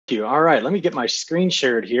you. All right, let me get my screen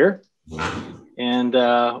shared here, and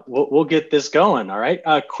we'll get this going. All right,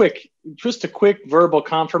 just a quick verbal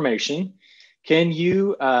confirmation. Can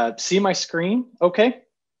you see my screen? Okay.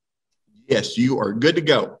 Yes, you are good to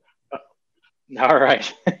go. All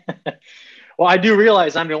right. Well, I do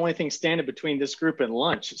realize I'm the only thing standing between this group and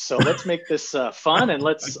lunch, so let's make this fun, and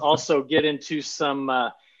let's also get into some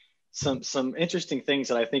interesting things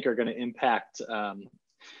that I think are going to impact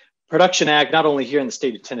production ag, not only here in the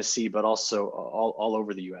state of Tennessee, but also all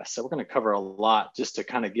over the U.S. So we're going to cover a lot just to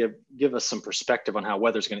kind of give us some perspective on how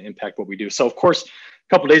weather is going to impact what we do. So, of course, a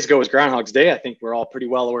couple of days ago was Groundhog's Day. I think we're all pretty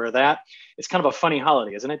well aware of that. It's kind of a funny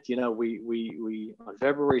holiday, isn't it? You know, we on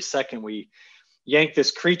February 2nd, we yank this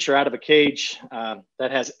creature out of a cage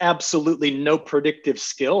that has absolutely no predictive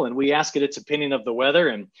skill, and we ask it its opinion of the weather.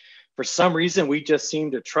 And for some reason, we just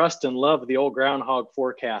seem to trust and love the old groundhog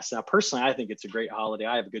forecast. Now, personally, I think it's a great holiday.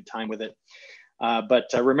 I have a good time with it. But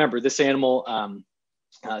remember, this animal,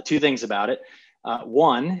 two things about it.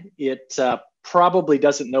 One, it probably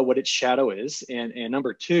doesn't know what its shadow is. And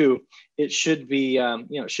number two, it should be,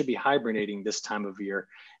 it should be hibernating this time of year.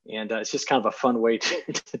 And it's just kind of a fun way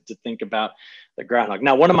to think about the groundhog.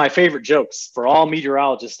 Now, one of my favorite jokes for all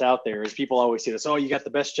meteorologists out there is people always say this: oh, you got the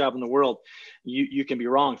best job in the world. You can be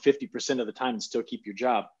wrong 50% of the time and still keep your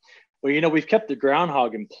job. Well, you know, we've kept the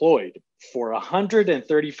groundhog employed for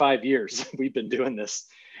 135 years. We've been doing this.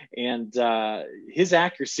 And his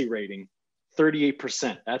accuracy rating,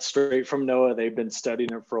 38%. That's straight from NOAA. They've been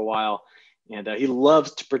studying it for a while. And he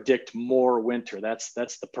loves to predict more winter. That's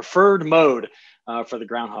the preferred mode for the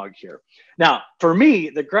groundhog here. Now, for me,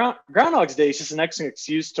 the Groundhog's Day is just an excellent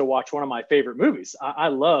excuse to watch one of my favorite movies. I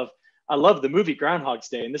love the movie Groundhog's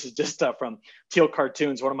Day, and this is just from Teal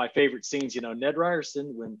Cartoons. One of my favorite scenes, you know, Ned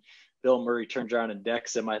Ryerson, when Bill Murray turns around and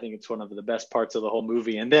decks him. I think it's one of the best parts of the whole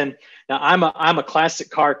movie. And then now I'm a classic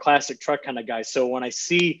car, classic truck kind of guy. So when I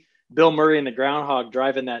see Bill Murray and the groundhog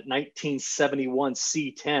driving that 1971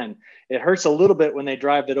 C10, it hurts a little bit when they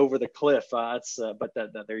drive it over the cliff. But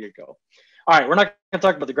there you go. All right, we're not going to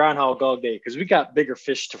talk about the groundhog all day because we got bigger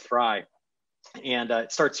fish to fry. And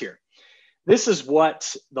it starts here. This is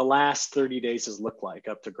what the last 30 days has looked like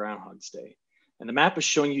up to Groundhog's Day. And the map is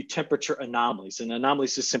showing you temperature anomalies. And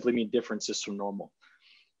anomalies just simply mean differences from normal.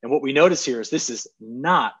 And what we notice here is this is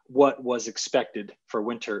not what was expected for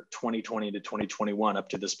winter 2020 to 2021 up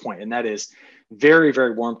to this point. And that is very,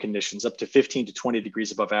 very warm conditions, up to 15 to 20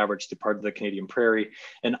 degrees above average to part of the Canadian prairie.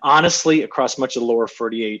 And honestly, across much of the lower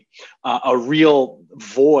 48, a real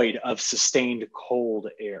void of sustained cold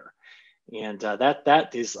air. And that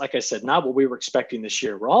is, like I said, not what we were expecting this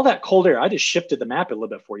year. Where all that cold air, I just shifted the map a little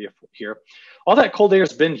bit for you here. All that cold air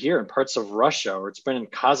has been here in parts of Russia, or it's been in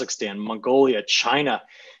Kazakhstan, Mongolia, China.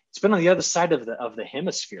 It's been on the other side of the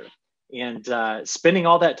hemisphere. And spending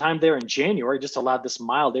all that time there in January just allowed this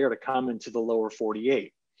mild air to come into the lower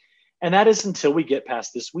 48. And that is until we get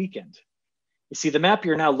past this weekend. You see, the map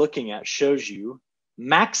you're now looking at shows you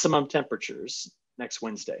maximum temperatures next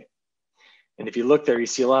Wednesday. And if you look there, you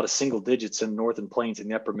see a lot of single digits in northern plains in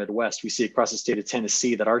the upper Midwest. We see across the state of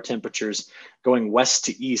Tennessee that our temperatures going west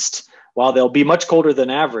to east, while they'll be much colder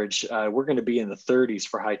than average, we're going to be in the 30s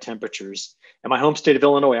for high temperatures. In my home state of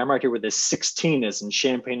Illinois, I'm right here where this 16 is in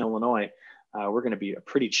Champaign, Illinois. We're going to be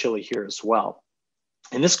pretty chilly here as well.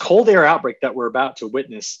 And this cold air outbreak that we're about to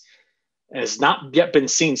witness has not yet been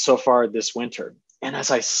seen so far this winter. And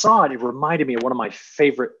as I saw it, it reminded me of one of my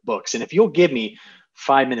favorite books. And if you'll give me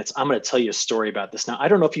 5 minutes, I'm going to tell you a story about this. Now, I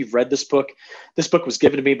don't know if you've read this book. This book was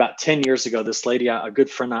given to me about 10 years ago. This lady, a good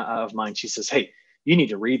friend of mine, she says, hey, you need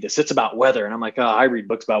to read this. It's about weather. And I'm like, oh, I read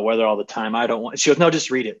books about weather all the time. I don't want. She goes, no, just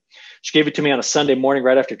read it. She gave it to me on a Sunday morning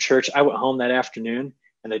right after church. I went home that afternoon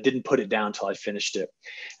and I didn't put it down until I finished it.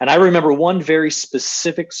 And I remember one very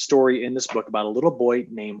specific story in this book about a little boy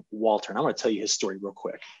named Walter. And I'm going to tell you his story real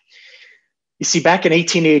quick. You see, back in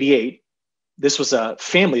 1888, this was a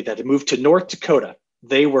family that had moved to North Dakota.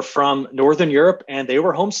 They were from Northern Europe and they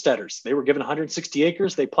were homesteaders. They were given 160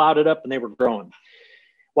 acres. They plowed it up and they were growing.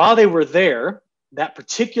 While they were there, that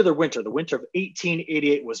particular winter, the winter of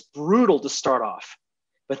 1888, was brutal to start off.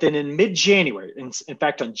 But then in mid-January, in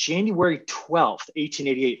fact, on January 12th,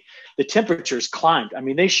 1888, the temperatures climbed. I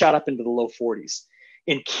mean, they shot up into the low 40s.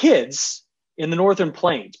 And kids in the Northern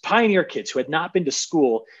Plains, pioneer kids who had not been to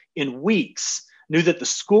school in weeks, knew that the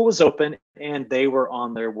school was open and they were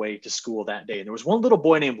on their way to school that day. And there was one little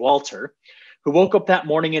boy named Walter who woke up that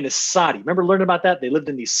morning in his soddy. Remember learning about that? They lived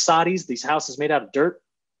in these soddies, these houses made out of dirt.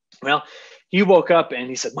 Well, he woke up and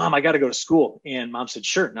he said, Mom, I got to go to school. And Mom said,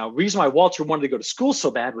 sure. Now, the reason why Walter wanted to go to school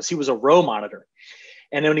so bad was he was a row monitor.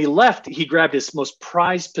 And when he left, he grabbed his most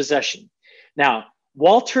prized possession. Now,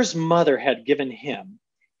 Walter's mother had given him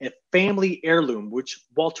a family heirloom, which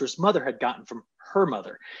Walter's mother had gotten from her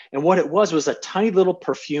mother. And what it was a tiny little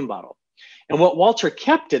perfume bottle. And what Walter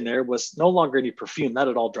kept in there was no longer any perfume, that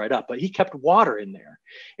had all dried up, but he kept water in there.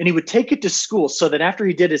 And he would take it to school so that after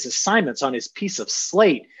he did his assignments on his piece of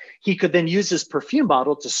slate, he could then use his perfume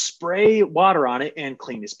bottle to spray water on it and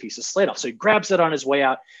clean his piece of slate off. So he grabs it on his way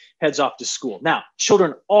out, heads off to school. Now,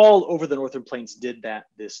 children all over the Northern Plains did that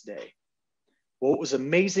this day. What was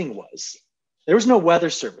amazing was there was no weather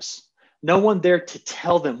service, no one there to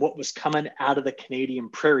tell them what was coming out of the Canadian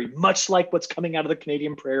prairie, much like what's coming out of the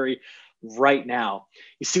Canadian prairie right now.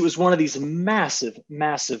 You see, it was one of these massive,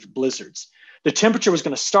 massive blizzards. The temperature was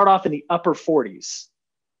going to start off in the upper 40s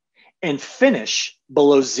and finish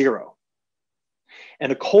below zero.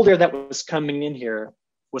 And the cold air that was coming in here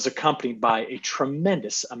was accompanied by a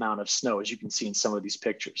tremendous amount of snow, as you can see in some of these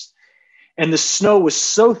pictures. And the snow was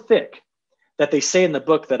so thick that they say in the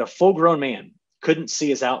book that a full-grown man couldn't see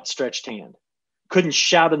his outstretched hand, couldn't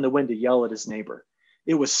shout in the wind to yell at his neighbor.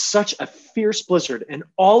 It was such a fierce blizzard. And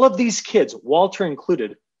all of these kids, Walter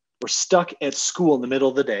included, were stuck at school in the middle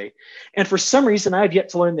of the day. And for some reason, I have yet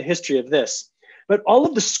to learn the history of this, but all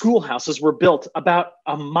of the schoolhouses were built about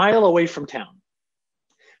a mile away from town.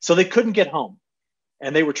 So they couldn't get home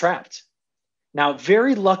and they were trapped. Now,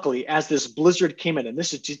 very luckily, as this blizzard came in, and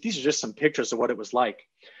these are just some pictures of what it was like,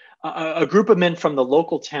 a group of men from the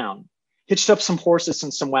local town hitched up some horses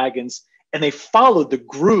and some wagons, and they followed the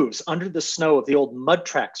grooves under the snow of the old mud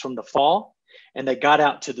tracks from the fall, and they got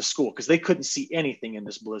out to the school because they couldn't see anything in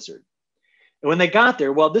this blizzard. And when they got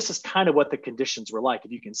there, well, this is kind of what the conditions were like,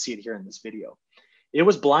 if you can see it here in this video. It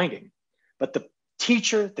was blinding, but the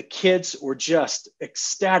teacher, the kids were just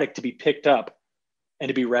ecstatic to be picked up and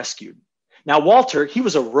to be rescued. Now, Walter, he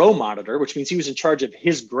was a row monitor, which means he was in charge of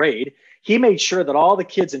his grade. He made sure that all the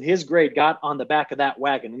kids in his grade got on the back of that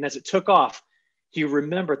wagon. And as it took off, he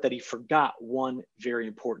remembered that he forgot one very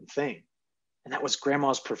important thing, and that was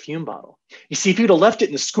Grandma's perfume bottle. You see, if you'd have left it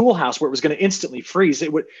in the schoolhouse where it was going to instantly freeze,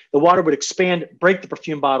 the water would expand, break the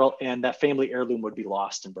perfume bottle, and that family heirloom would be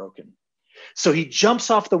lost and broken. So he jumps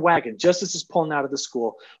off the wagon just as he's pulling out of the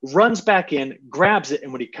school, runs back in, grabs it,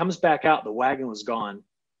 and when he comes back out, the wagon was gone.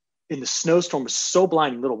 And the snowstorm was so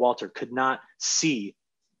blinding, little Walter could not see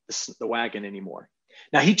the wagon anymore.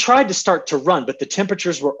 Now, he tried to start to run, but the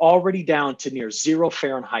temperatures were already down to near 0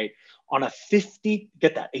 Fahrenheit on a 50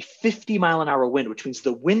 mile an hour wind, which means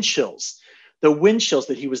the wind chills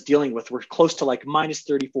that he was dealing with were close to like minus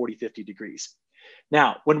 30, 40, 50 degrees.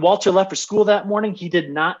 Now, when Walter left for school that morning, he did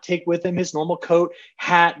not take with him his normal coat,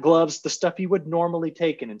 hat, gloves, the stuff he would normally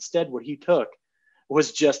take. And instead, what he took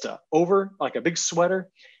was just a big sweater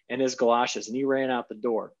and his galoshes, and he ran out the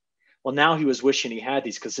door. Well, now he was wishing he had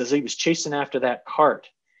these, because as he was chasing after that cart,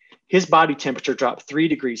 his body temperature dropped 3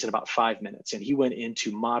 degrees in about 5 minutes, and he went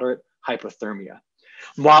into moderate hypothermia.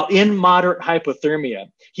 While in moderate hypothermia,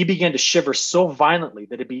 he began to shiver so violently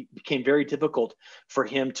that it became very difficult for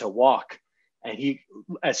him to walk. And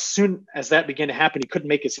as soon as that began to happen, he couldn't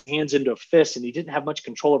make his hands into a fist, and he didn't have much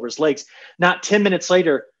control over his legs. Not 10 minutes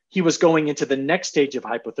later, he was going into the next stage of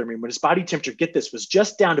hypothermia when his body temperature, get this, was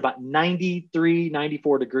just down to about 93,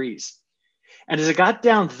 94 degrees. And as it got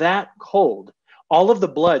down that cold, all of the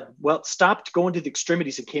blood, stopped going to the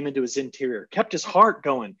extremities and came into his interior, kept his heart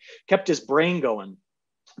going, kept his brain going.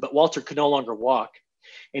 But Walter could no longer walk.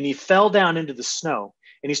 And he fell down into the snow,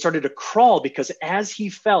 and he started to crawl, because as he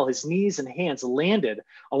fell, his knees and hands landed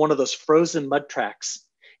on one of those frozen mud tracks.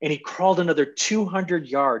 And he crawled another 200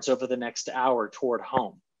 yards over the next hour toward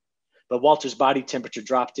home. But Walter's body temperature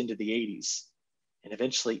dropped into the 80s and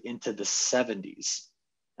eventually into the 70s.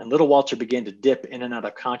 And little Walter began to dip in and out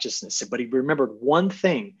of consciousness. But he remembered one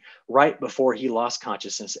thing right before he lost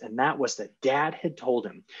consciousness, and that was that Dad had told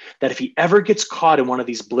him that if he ever gets caught in one of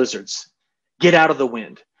these blizzards, get out of the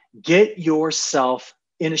wind, get yourself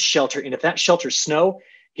in a shelter. And if that shelter's snow,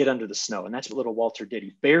 get under the snow. And that's what little Walter did.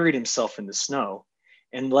 He buried himself in the snow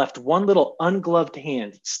and left one little ungloved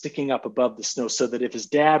hand sticking up above the snow, so that if his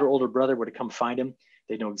dad or older brother were to come find him,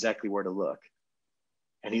 they'd know exactly where to look.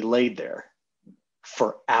 And he laid there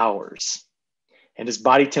for hours. And his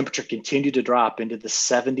body temperature continued to drop into the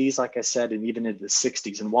 70s, like I said, and even into the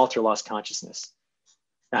 60s. And Walter lost consciousness.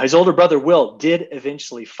 Now, his older brother, Will, did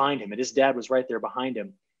eventually find him, and his dad was right there behind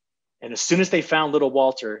him. And as soon as they found little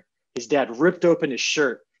Walter, his dad ripped open his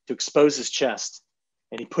shirt to expose his chest,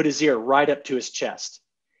 and he put his ear right up to his chest.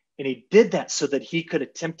 And he did that so that he could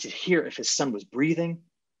attempt to hear if his son was breathing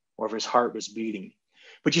or if his heart was beating.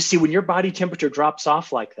 But you see, when your body temperature drops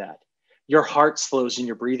off like that, your heart slows and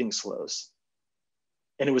your breathing slows.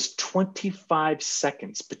 And it was 25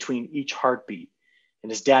 seconds between each heartbeat.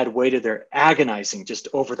 And his dad waited there agonizing just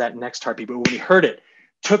over that next heartbeat. But when he heard it,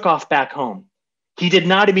 took off back home. He did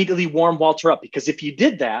not immediately warm Walter up, because if he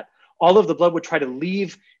did that, all of the blood would try to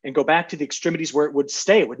leave and go back to the extremities where it would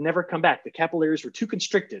stay. It would never come back. The capillaries were too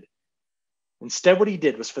constricted. Instead, what he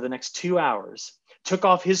did was, for the next 2 hours, took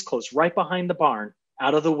off his clothes right behind the barn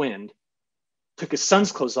out of the wind, took his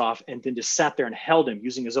son's clothes off, and then just sat there and held him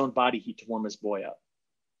using his own body heat to warm his boy up.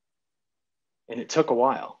 And it took a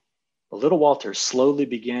while. But little Walter slowly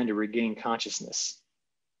began to regain consciousness.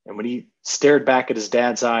 And when he stared back at his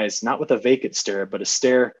dad's eyes, not with a vacant stare, but a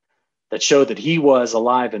stare that showed that he was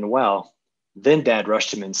alive and well, then Dad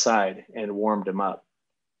rushed him inside and warmed him up.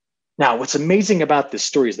 Now, what's amazing about this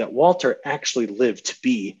story is that Walter actually lived to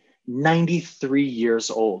be 93 years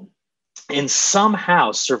old and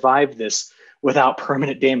somehow survived this without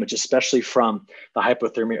permanent damage, especially from the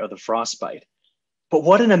hypothermia or the frostbite. But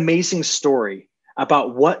what an amazing story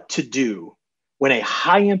about what to do when a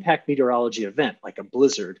high impact meteorology event like a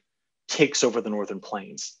blizzard takes over the northern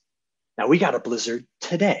plains. Now, we got a blizzard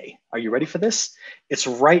today. Are you ready for this? It's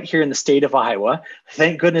right here in the state of Iowa.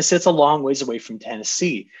 Thank goodness it's a long ways away from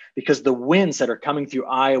Tennessee, because the winds that are coming through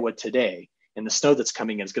Iowa today and the snow that's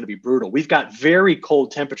coming in is going to be brutal. We've got very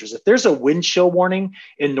cold temperatures. If there's a wind chill warning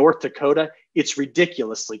in North Dakota, it's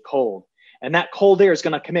ridiculously cold. And that cold air is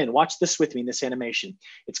going to come in. Watch this with me in this animation.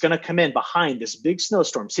 It's going to come in behind this big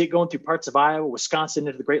snowstorm. See it going through parts of Iowa, Wisconsin,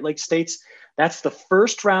 into the Great Lakes states? That's the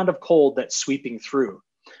first round of cold that's sweeping through.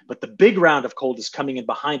 But the big round of cold is coming in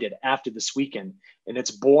behind it after this weekend, and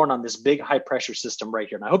it's born on this big high pressure system right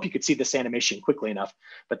here. And I hope you could see this animation quickly enough,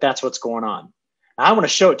 but that's what's going on. Now, I want to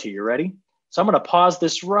show it to you. Ready? So I'm going to pause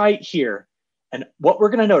this right here. And what we're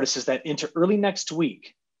going to notice is that into early next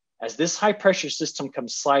week, as this high pressure system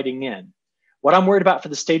comes sliding in, what I'm worried about for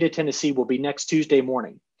the state of Tennessee will be next Tuesday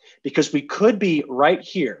morning, because we could be right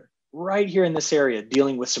here in this area,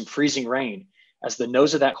 dealing with some freezing rain as the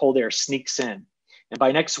nose of that cold air sneaks in. And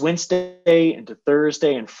by next Wednesday into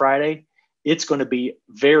Thursday and Friday, it's going to be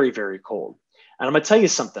very, very cold. And I'm going to tell you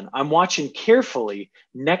something. I'm watching carefully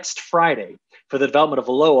next Friday for the development of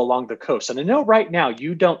a low along the coast. And I know right now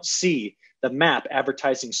you don't see the map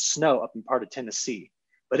advertising snow up in part of Tennessee,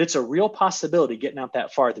 but it's a real possibility getting out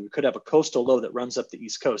that far that we could have a coastal low that runs up the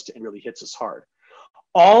East Coast and really hits us hard.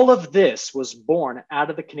 All of this was born out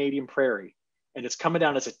of the Canadian prairie, and it's coming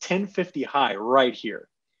down as a 1050 high right here.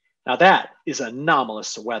 Now that is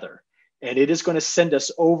anomalous weather, and it is going to send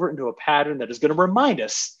us over into a pattern that is going to remind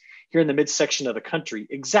us here in the midsection of the country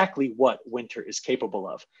exactly what winter is capable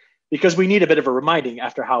of, because we need a bit of a reminding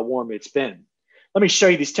after how warm it's been. Let me show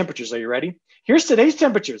you these temperatures. Are you ready? Here's today's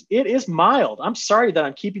temperatures. It is mild. I'm sorry that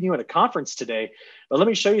I'm keeping you at a conference today, but let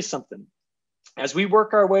me show you something. As we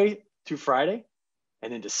work our way through Friday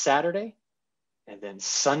and into Saturday and then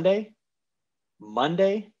Sunday,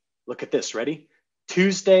 Monday, look at this, ready?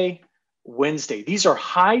 Tuesday, Wednesday. These are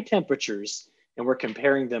high temperatures, and we're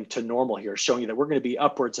comparing them to normal here, showing you that we're going to be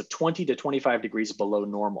upwards of 20 to 25 degrees below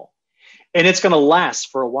normal. And it's going to last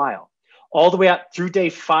for a while, all the way out through day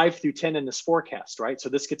 5 through 10 in this forecast, right? So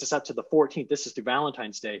this gets us up to the 14th. This is through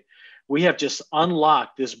Valentine's Day. We have just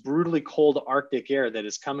unlocked this brutally cold Arctic air that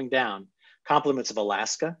is coming down, complements of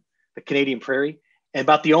Alaska, the Canadian prairie. And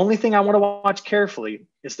about the only thing I want to watch carefully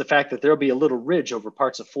is the fact that there'll be a little ridge over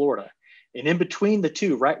parts of Florida. And in between the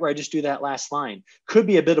two, right where I just do that last line, could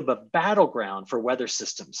be a bit of a battleground for weather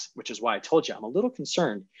systems, which is why I told you I'm a little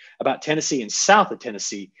concerned about Tennessee and south of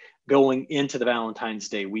Tennessee going into the Valentine's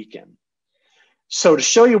Day weekend. So to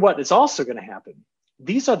show you what is also going to happen,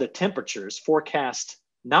 these are the temperatures forecast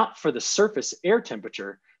not for the surface air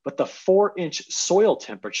temperature, but the 4-inch soil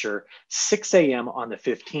temperature, 6 a.m. on the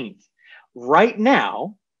 15th. Right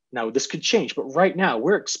now, this could change, but right now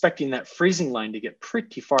we're expecting that freezing line to get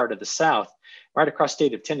pretty far to the south. Right across the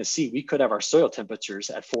state of Tennessee, we could have our soil temperatures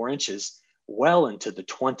at 4 inches well into the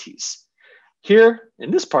 20s. Here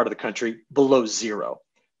in this part of the country, below zero.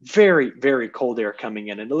 Very, very cold air coming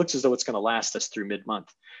in, and it looks as though it's going to last us through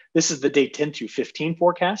mid-month. This is the day 10 through 15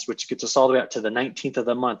 forecast, which gets us all the way up to the 19th of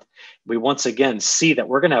the month. We once again see that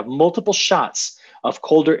we're going to have multiple shots of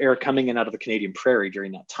colder air coming in out of the Canadian prairie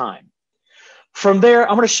during that time. From there,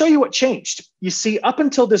 I'm going to show you what changed. You see, up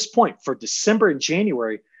until this point, for December and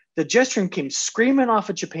January, the jet stream came screaming off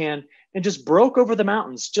of Japan and just broke over the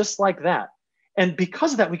mountains just like that. And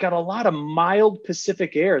because of that, we got a lot of mild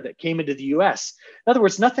Pacific air that came into the US. In other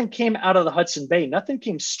words, nothing came out of the Hudson Bay. Nothing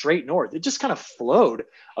came straight north. It just kind of flowed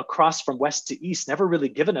across from west to east, never really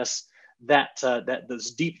given us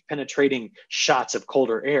those deep penetrating shots of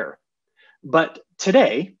colder air. But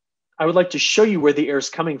today, I would like to show you where the air is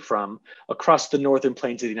coming from across the northern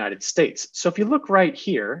plains of the United States. So if you look right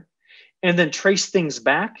here, and then trace things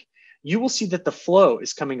back, you will see that the flow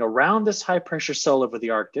is coming around this high pressure cell over the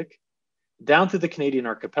Arctic, down through the Canadian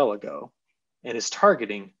archipelago, and is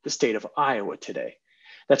targeting the state of Iowa today.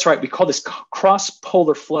 That's right, we call this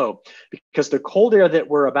cross-polar flow because the cold air that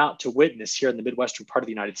we're about to witness here in the Midwestern part of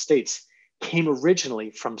the United States came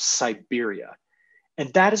originally from Siberia.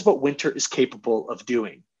 And that is what winter is capable of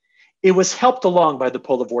doing. It was helped along by the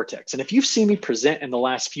polar vortex. And if you've seen me present in the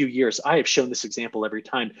last few years, I have shown this example every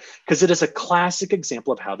time because it is a classic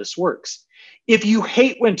example of how this works. If you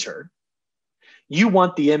hate winter, you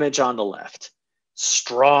want the image on the left.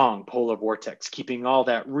 Strong polar vortex, keeping all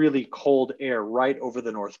that really cold air right over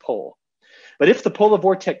the North Pole. But if the polar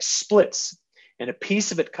vortex splits and a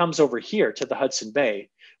piece of it comes over here to the Hudson Bay,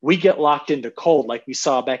 we get locked into cold like we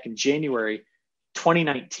saw back in January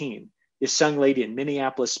 2019. This young lady in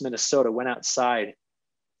Minneapolis, Minnesota went outside,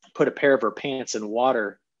 put a pair of her pants in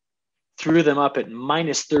water, threw them up at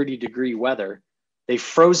minus 30-degree weather. They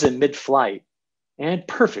froze in mid-flight and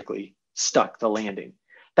perfectly stuck the landing.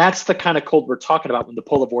 That's the kind of cold we're talking about when the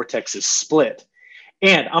polar vortex is split.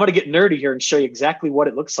 And I'm going to get nerdy here and show you exactly what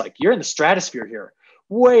it looks like. You're in the stratosphere here,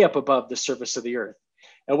 way up above the surface of the Earth.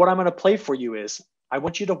 And what I'm going to play for you is, I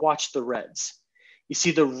want you to watch the reds. You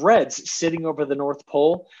see the reds sitting over the North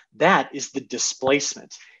Pole, that is the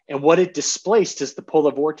displacement. And what it displaced is the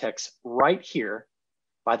polar vortex right here,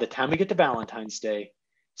 by the time we get to Valentine's Day,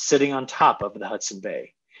 sitting on top of the Hudson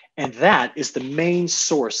Bay. And that is the main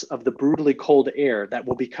source of the brutally cold air that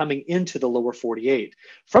will be coming into the lower 48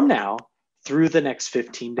 from now through the next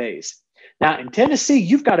 15 days. Now, in Tennessee,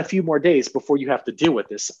 you've got a few more days before you have to deal with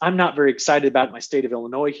this. I'm not very excited about my state of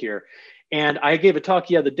Illinois here. And I gave a talk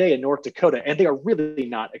the other day in North Dakota, and they are really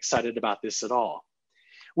not excited about this at all.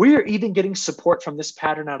 We are even getting support from this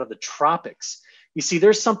pattern out of the tropics. You see,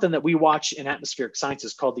 there's something that we watch in atmospheric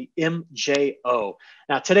sciences called the MJO.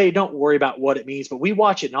 Now, today, don't worry about what it means, but we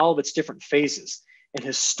watch it in all of its different phases. And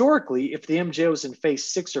historically, if the MJO is in phase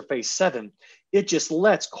 6 or phase 7, it just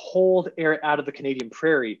lets cold air out of the Canadian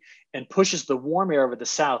prairie and pushes the warm air over the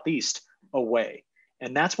southeast away.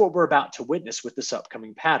 And that's what we're about to witness with this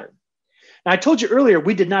upcoming pattern. Now, I told you earlier,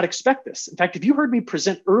 we did not expect this. In fact, if you heard me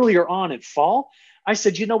present earlier on in fall, I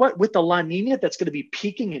said, you know what, with the La Nina that's going to be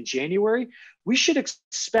peaking in January, we should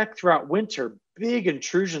expect throughout winter big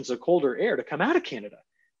intrusions of colder air to come out of Canada.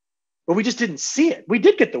 But we just didn't see it. We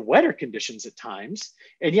did get the wetter conditions at times.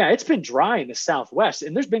 And yeah, it's been dry in the Southwest,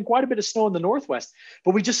 and there's been quite a bit of snow in the Northwest,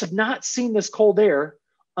 but we just have not seen this cold air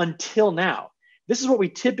until now. This is what we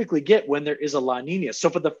typically get when there is a La Nina. So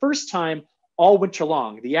for the first time all winter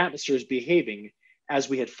long, the atmosphere is behaving as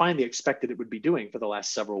we had finally expected it would be doing for the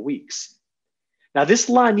last several weeks. Now, this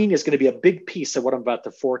La Nina is going to be a big piece of what I'm about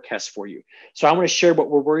to forecast for you. So I want to share what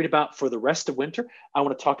we're worried about for the rest of winter. I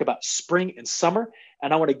want to talk about spring and summer,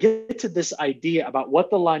 and I want to get to this idea about what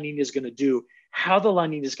the La Nina is going to do, how the La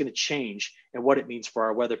Nina is going to change, and what it means for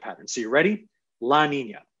our weather pattern. So you ready? La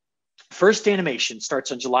Nina. First animation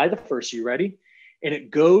starts on July the 1st. You ready? And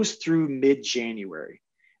it goes through mid-January.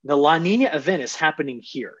 The La Nina event is happening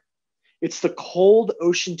here. It's the cold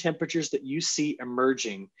ocean temperatures that you see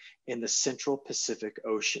emerging in the Central Pacific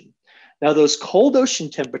Ocean. Now, those cold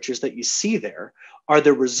ocean temperatures that you see there are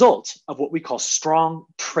the result of what we call strong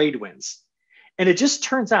trade winds. And it just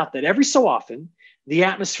turns out that every so often, the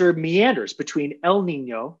atmosphere meanders between El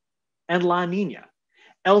Nino and La Nina.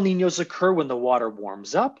 El Ninos occur when the water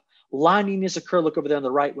warms up. La Ninas occur, look over there on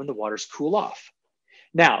the right, when the waters cool off.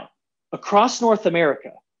 Now, across North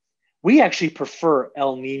America, we actually prefer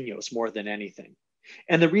El Ninos more than anything.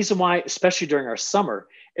 And the reason why, especially during our summer,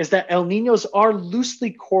 is that El Ninos are loosely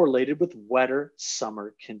correlated with wetter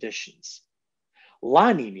summer conditions.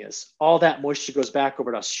 La Ninas, all that moisture goes back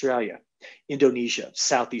over to Australia, Indonesia,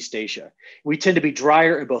 Southeast Asia. We tend to be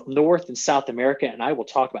drier in both North and South America, and I will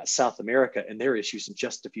talk about South America and their issues in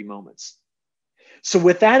just a few moments. So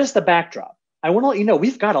with that as the backdrop, I want to let you know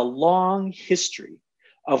we've got a long history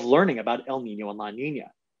of learning about El Nino and La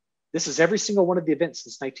Nina. This is every single one of the events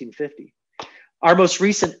since 1950. Our most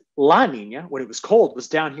recent La Nina, when it was cold, was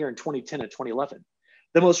down here in 2010 and 2011.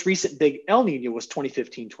 The most recent big El Nino was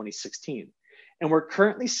 2015, 2016. And we're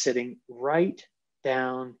currently sitting right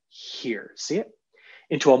down here, see it?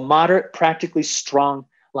 Into a moderate, practically strong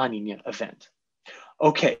La Nina event.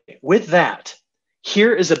 Okay, with that,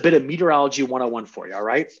 here is a bit of meteorology 101 for you, all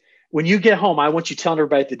right? When you get home, I want you telling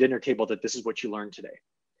everybody at the dinner table that this is what you learned today.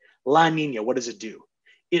 La Nina, what does it do?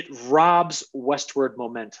 It robs westward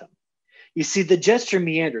momentum. You see, the jet stream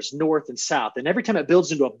meanders north and south, and every time it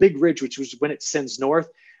builds into a big ridge, which is when it sends north,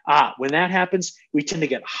 when that happens, we tend to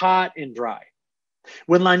get hot and dry.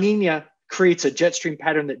 When La Nina creates a jet stream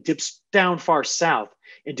pattern that dips down far south,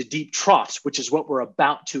 into deep troughs, which is what we're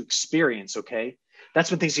about to experience, okay?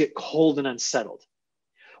 That's when things get cold and unsettled.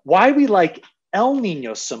 Why we like El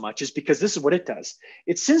Nino so much is because this is what it does.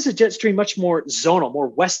 It sends the jet stream much more zonal, more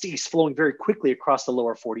west-east, flowing very quickly across the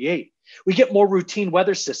lower 48. We get more routine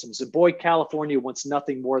weather systems. And boy, California wants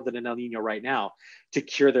nothing more than an El Nino right now to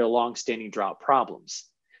cure their long-standing drought problems.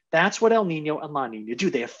 That's what El Nino and La Nina do.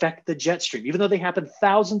 They affect the jet stream. Even though they happen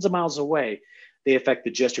thousands of miles away, they affect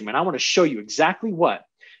the jet stream. And I want to show you exactly what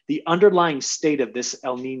the underlying state of this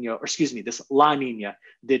El Nino, or excuse me, this La Nina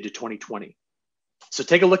did to 2020. So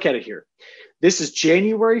take a look at it here. This is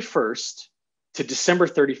January 1st to December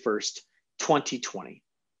 31st, 2020.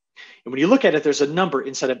 And when you look at it, there's a number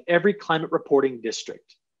inside of every climate reporting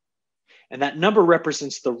district. And that number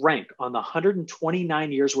represents the rank on the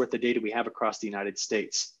 129 years worth of data we have across the United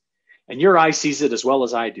States. And your eye sees it as well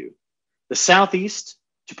as I do. The Southeast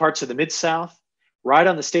to parts of the Mid-South, right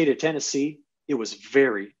on the state of Tennessee, it was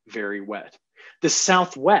very, very wet. The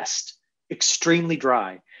Southwest, extremely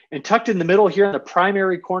dry. And tucked in the middle here in the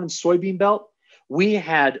primary corn and soybean belt, we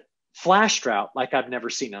had flash drought like I've never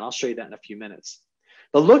seen. And I'll show you that in a few minutes.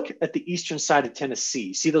 But look at the eastern side of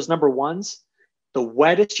Tennessee. See those number ones? The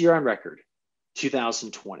wettest year on record,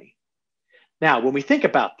 2020. Now, when we think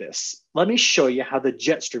about this, let me show you how the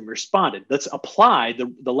jet stream responded. Let's apply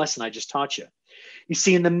the lesson I just taught you. You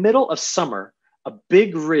see, in the middle of summer, a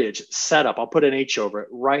big ridge set up, I'll put an H over it,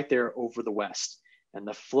 right there over the west. And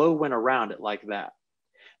the flow went around it like that.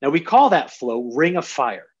 Now, we call that flow ring of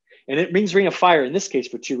fire. And it means ring of fire in this case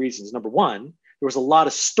for two reasons. Number one, there was a lot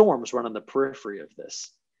of storms run on the periphery of this.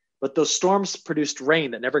 But those storms produced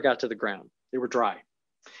rain that never got to the ground. They were dry.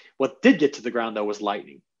 What did get to the ground, though, was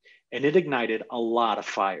lightning. And it ignited a lot of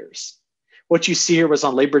fires. What you see here was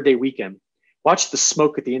on Labor Day weekend. Watch the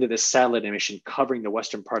smoke at the end of this satellite emission covering the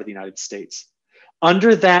western part of the United States.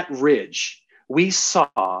 Under that ridge, we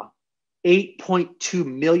saw 8.2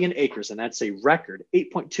 million acres, and that's a record,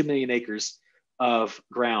 8.2 million acres of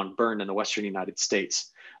ground burned in the western United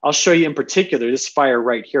States. I'll show you in particular this fire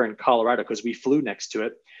right here in Colorado because we flew next to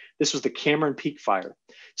it. This was the Cameron Peak fire.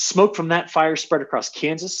 Smoke from that fire spread across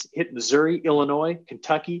Kansas, hit Missouri, Illinois,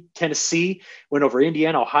 Kentucky, Tennessee, went over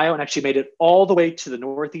Indiana, Ohio, and actually made it all the way to the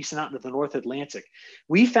northeast and out into the North Atlantic.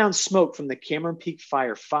 We found smoke from the Cameron Peak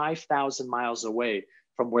fire 5,000 miles away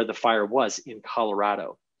from where the fire was in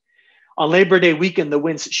Colorado. On Labor Day weekend, the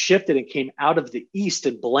winds shifted and came out of the east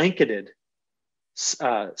and blanketed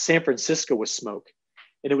San Francisco with smoke.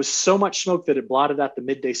 And it was so much smoke that it blotted out the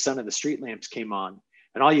midday sun and the street lamps came on.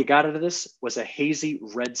 And all you got out of this was a hazy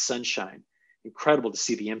red sunshine. Incredible to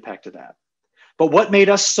see the impact of that. But what made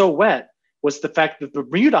us so wet was the fact that the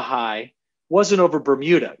Bermuda high wasn't over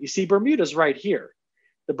Bermuda. You see, Bermuda's right here.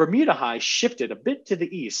 The Bermuda high shifted a bit to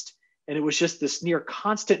the east, and it was just this near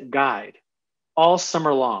constant guide all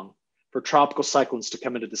summer long for tropical cyclones to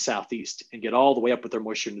come into the southeast and get all the way up with their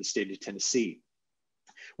moisture into the state of Tennessee.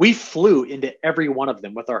 We flew into every one of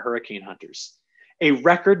them with our hurricane hunters. A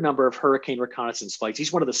record number of hurricane reconnaissance flights.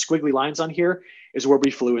 Each one of the squiggly lines on here is where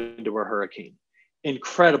we flew into a hurricane.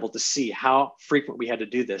 Incredible to see how frequent we had to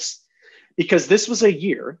do this, because this was a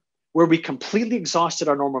year where we completely exhausted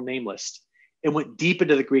our normal name list and went deep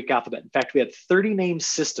into the Greek alphabet. In fact, we had 30 name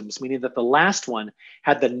systems, meaning that the last one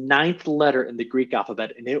had the 9th letter in the Greek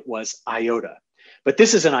alphabet, and it was iota. But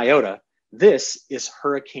this isn't iota. This is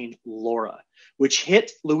Hurricane Laura, which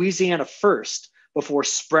hit Louisiana first before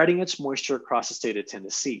spreading its moisture across the state of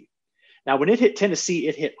Tennessee. Now, when it hit Tennessee,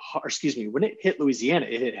 when it hit Louisiana,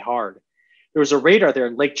 it hit hard. There was a radar there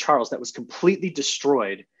in Lake Charles that was completely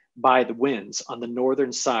destroyed by the winds on the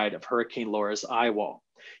northern side of Hurricane Laura's eye wall.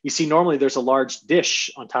 You see, normally there's a large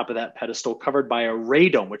dish on top of that pedestal covered by a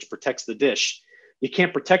radome, which protects the dish. You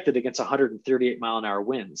can't protect it against 138-mile-an-hour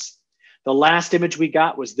winds. The last image we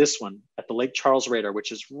got was this one at the Lake Charles radar,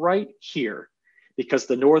 which is right here, because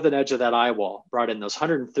the northern edge of that eye wall brought in those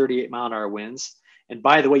 138-mile-an-hour winds. And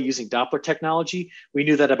by the way, using Doppler technology, we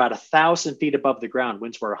knew that about 1,000 feet above the ground,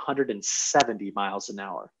 winds were 170 miles an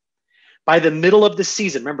hour. By the middle of the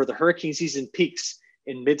season, remember the hurricane season peaks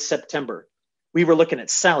in mid-September. We were looking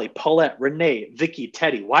at Sally, Paulette, Renee, Vicky,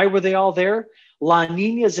 Teddy. Why were they all there? La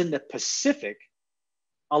Ninas in the Pacific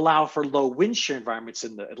allow for low wind shear environments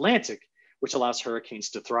in the Atlantic, which allows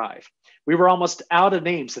hurricanes to thrive. We were almost out of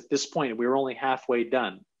names at this point, and we were only halfway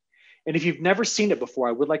done. And if you've never seen it before,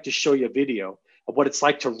 I would like to show you a video of what it's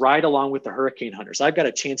like to ride along with the hurricane hunters. I've got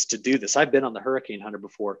a chance to do this. I've been on the hurricane hunter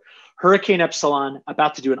before. Hurricane Epsilon,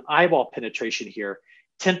 about to do an eyewall penetration here,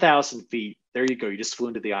 10,000 feet. There you go. You just flew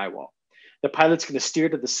into the eyewall. The pilot's going to steer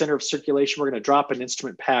to the center of circulation. We're going to drop an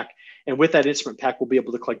instrument pack. And with that instrument pack, we'll be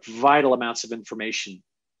able to collect vital amounts of information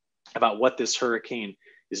about what this hurricane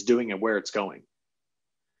is doing and where it's going.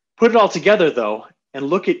 Put it all together, though, and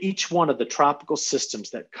look at each one of the tropical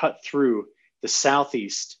systems that cut through the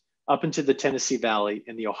southeast up into the Tennessee Valley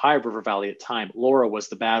and the Ohio River Valley at time. Laura was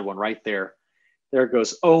the bad one right there. There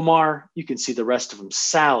goes Omar. You can see the rest of them.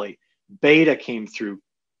 Sally, Beta came through.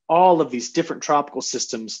 All of these different tropical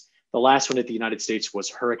systems. The last one at the United States was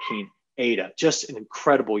Hurricane Ada. Just an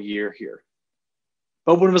incredible year here.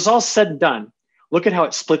 But when it was all said and done, look at how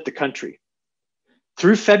it split the country.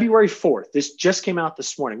 Through February 4th, this just came out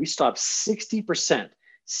this morning, we still have 60%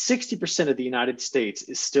 of the United States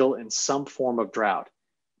is still in some form of drought.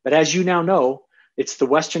 But as you now know, it's the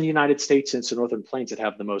Western United States and it's the Northern Plains that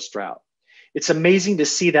have the most drought. It's amazing to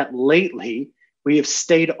see that lately we have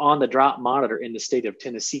stayed on the drought monitor in the state of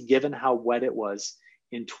Tennessee, given how wet it was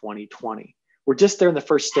in 2020. We're just there in the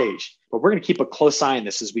first stage, but we're going to keep a close eye on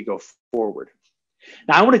this as we go forward.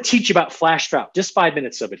 Now, I want to teach you about flash drought, just 5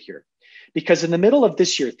 minutes of it here, because in the middle of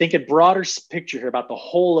this year, think a broader picture here about the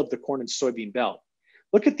whole of the corn and soybean belt.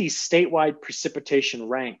 Look at these statewide precipitation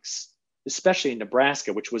ranks, especially in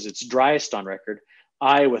Nebraska, which was its driest on record,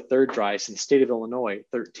 Iowa, third driest, and the state of Illinois,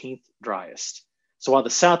 13th driest. So while the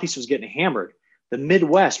Southeast was getting hammered, the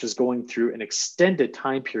Midwest was going through an extended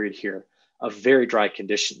time period here of very dry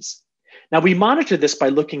conditions. Now, we monitor this by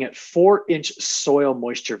looking at 4-inch soil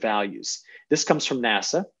moisture values. This comes from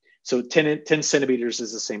NASA. So 10 centimeters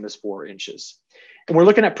is the same as 4 inches. And we're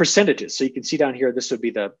looking at percentages. So you can see down here, this would be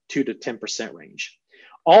the 2 to 10% range.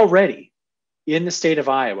 Already in the state of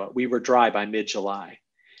Iowa, we were dry by mid-July.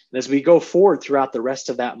 And as we go forward throughout the rest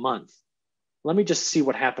of that month, let me just see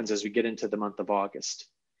what happens as we get into the month of August.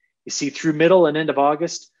 You see, through middle and end of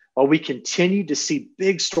August, while we continue to see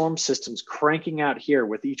big storm systems cranking out here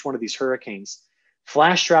with each one of these hurricanes,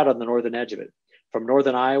 flash drought on the northern edge of it, from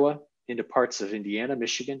northern Iowa into parts of Indiana,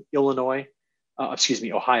 Michigan, Ohio,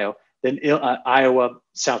 then Iowa,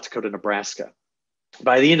 South Dakota, Nebraska.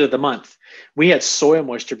 By the end of the month, we had soil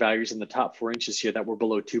moisture values in the top 4 inches here that were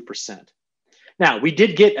below 2%. Now, we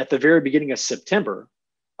did get at the very beginning of September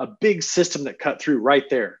a big system that cut through right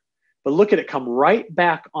there. But look at it come right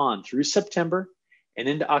back on through September and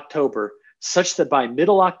into October, such that by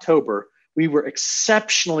middle October, we were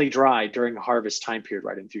exceptionally dry during the harvest time period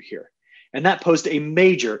right in through here. And that posed a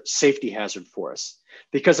major safety hazard for us.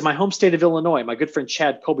 Because in my home state of Illinois, my good friend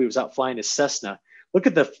Chad Colby was out flying his Cessna. Look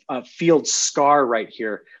at the field scar right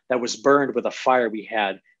here that was burned with a fire we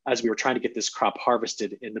had as we were trying to get this crop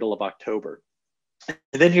harvested in middle of October.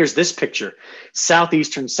 And then here's this picture,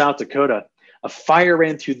 southeastern South Dakota. A fire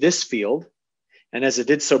ran through this field, and as it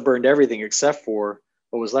did so, burned everything except for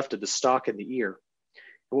what was left of the stalk and the ear.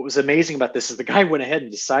 And what was amazing about this is the guy went ahead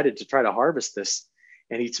and decided to try to harvest this.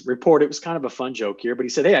 And he reported, it was kind of a fun joke here, but he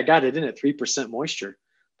said, hey, I got it in at 3% moisture.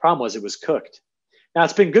 Problem was it was cooked. Now,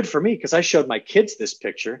 it's been good for me because I showed my kids this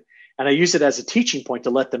picture, and I used it as a teaching point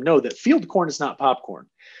to let them know that field corn is not popcorn.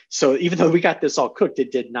 So even though we got this all cooked,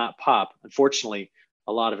 it did not pop. Unfortunately,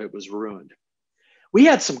 a lot of it was ruined. We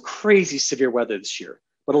had some crazy severe weather this year,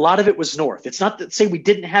 but a lot of it was north. It's not to say we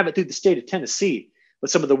didn't have it through the state of Tennessee, but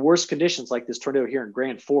some of the worst conditions like this tornado here in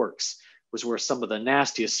Grand Forks was where some of the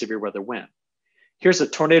nastiest severe weather went. Here's a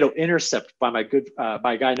tornado intercept by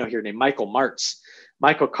by a guy I know here named Michael Martz.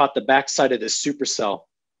 Michael caught the backside of this supercell,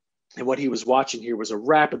 and what he was watching here was a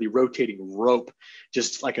rapidly rotating rope,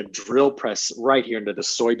 just like a drill press right here into the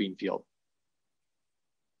soybean field.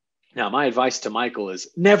 Now, my advice to Michael is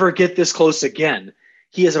never get this close again.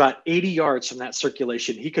 He is about 80 yards from that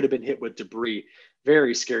circulation. He could have been hit with debris.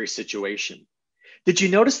 Very scary situation. Did you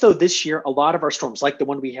notice, though, this year, a lot of our storms, like the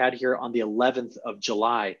one we had here on the 11th of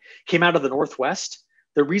July, came out of the northwest?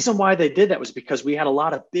 The reason why they did that was because we had a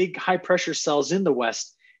lot of big high pressure cells in the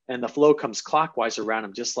west, and the flow comes clockwise around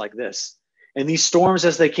them just like this. And these storms,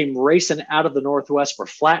 as they came racing out of the northwest, were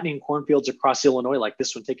flattening cornfields across Illinois, like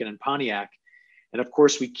this one taken in Pontiac. And of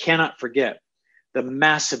course, we cannot forget the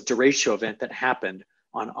massive derecho event that happened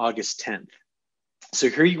on August 10th. So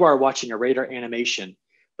here you are watching a radar animation.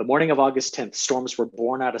 The morning of August 10th, storms were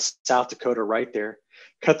born out of South Dakota right there,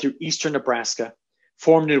 cut through eastern Nebraska,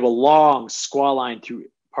 formed into a long squall line through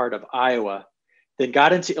part of Iowa, then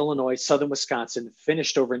got into Illinois, southern Wisconsin,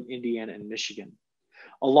 finished over in Indiana and Michigan.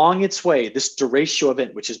 Along its way, this derecho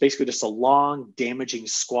event, which is basically just a long, damaging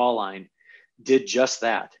squall line, did just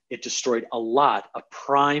that. It destroyed a lot of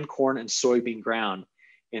prime corn and soybean ground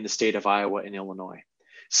in the state of Iowa and Illinois.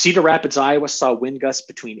 Cedar Rapids, Iowa saw wind gusts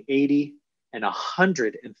between 80 and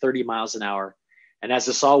 130 miles an hour. And as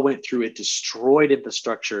this all went through, it destroyed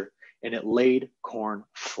infrastructure and it laid corn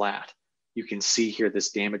flat. You can see here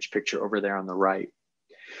this damaged picture over there on the right.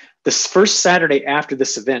 This first Saturday after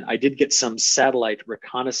this event, I did get some satellite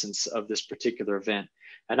reconnaissance of this particular event,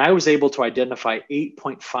 and I was able to identify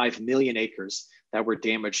 8.5 million acres that were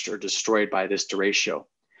damaged or destroyed by this derecho.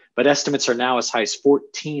 But estimates are now as high as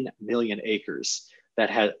 14 million acres that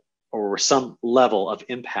had or some level of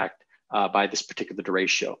impact by this particular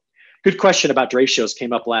derecho. Good question about derechos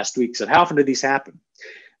came up last week. Said, how often do these happen?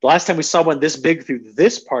 The last time we saw one this big through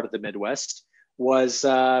this part of the Midwest was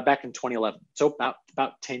back in 2011. So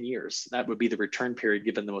about 10 years. That would be the return period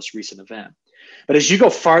given the most recent event. But as you go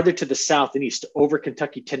farther to the south and east over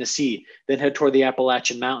Kentucky, Tennessee, then head toward the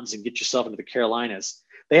Appalachian Mountains and get yourself into the Carolinas,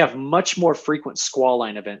 they have much more frequent squall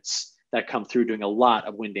line events that come through doing a lot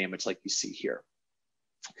of wind damage like you see here.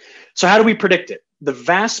 So how do we predict it? The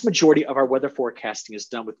vast majority of our weather forecasting is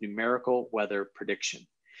done with numerical weather prediction.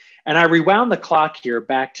 And I rewound the clock here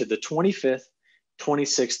back to the 25th,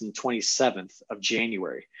 26th, and 27th of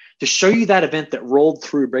January to show you that event that rolled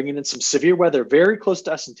through, bringing in some severe weather very close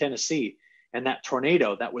to us in Tennessee, and that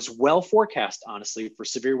tornado that was well forecast, honestly, for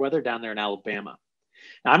severe weather down there in Alabama.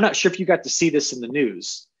 Now, I'm not sure if you got to see this in the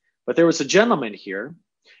news, but there was a gentleman here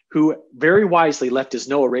who very wisely left his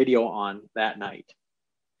NOAA radio on that night.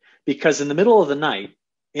 Because in the middle of the night,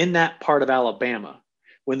 in that part of Alabama,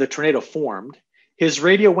 when the tornado formed, his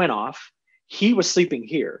radio went off. He was sleeping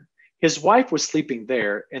here. His wife was sleeping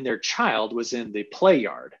there, and their child was in the play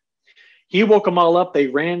yard. He woke them all up. They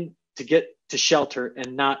ran to get to shelter,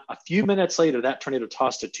 and not a few minutes later, that tornado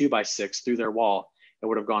tossed a 2x6 through their wall and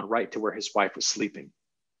would have gone right to where his wife was sleeping.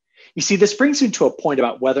 You see, this brings me to a point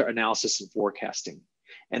about weather analysis and forecasting,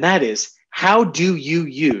 and that is, how do you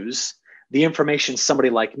use the information somebody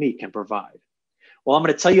like me can provide? Well, I'm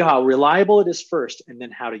going to tell you how reliable it is first, and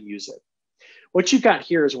then how to use it. What you've got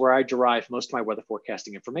here is where I derive most of my weather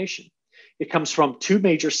forecasting information. It comes from two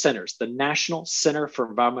major centers, the National Center for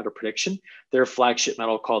Environmental Prediction, their flagship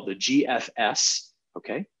model called the GFS,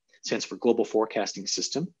 okay, stands for Global Forecasting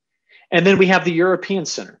System. And then we have the European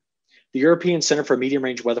Center, the European Center for Medium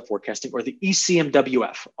Range Weather Forecasting, or the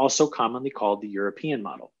ECMWF, also commonly called the European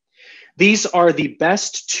model. These are the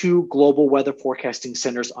best two global weather forecasting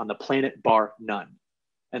centers on the planet, bar none.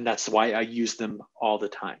 And that's why I use them all the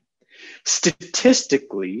time.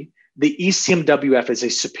 Statistically, the ECMWF is a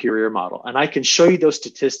superior model, and I can show you those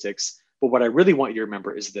statistics, but what I really want you to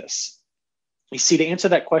remember is this. You see, to answer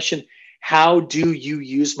that question, how do you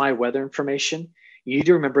use my weather information? You need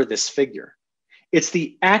to remember this figure. It's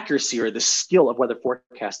the accuracy or the skill of weather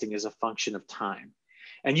forecasting is a function of time.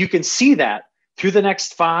 And you can see that through the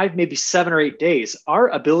next 5, maybe 7 or 8 days, our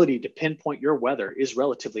ability to pinpoint your weather is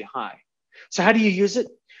relatively high. So how do you use it?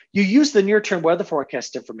 You use the near-term weather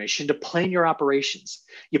forecast information to plan your operations.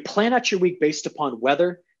 You plan out your week based upon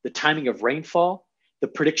weather, the timing of rainfall, the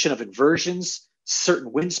prediction of inversions,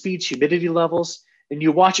 certain wind speeds, humidity levels, and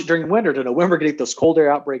you watch it during winter to know when we're going to get those cold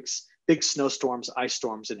air outbreaks, big snowstorms, ice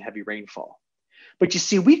storms, and heavy rainfall. But you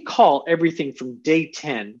see, we call everything from day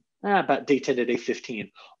 10, about day 10 to day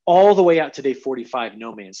 15, all the way out to day 45,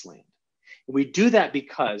 no man's land. And we do that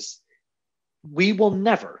because we will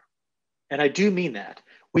never, and I do mean that,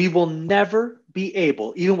 we will never be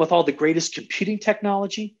able, even with all the greatest computing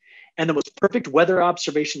technology and the most perfect weather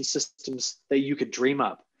observation systems that you could dream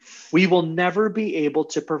up, we will never be able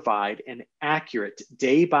to provide an accurate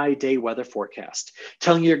day-by-day weather forecast,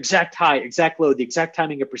 telling you your exact high, exact low, the exact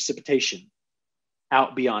timing of precipitation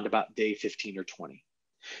out beyond about day 15 or 20.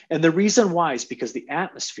 And the reason why is because the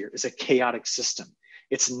atmosphere is a chaotic system.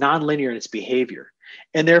 It's nonlinear in its behavior.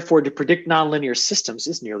 And therefore, to predict nonlinear systems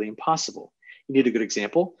is nearly impossible. You need a good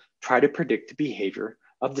example. Try to predict the behavior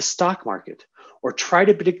of the stock market, or try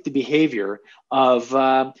to predict the behavior of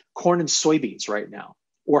corn and soybeans right now.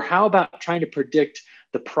 Or how about trying to predict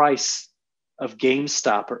the price of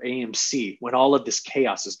GameStop or AMC when all of this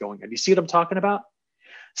chaos is going on? Do you see what I'm talking about?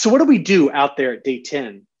 So what do we do out there at day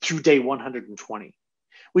 10 through day 120?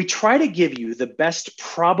 We try to give you the best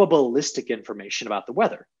probabilistic information about the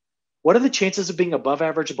weather. What are the chances of being above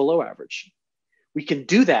average or below average? We can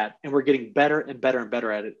do that, and we're getting better and better and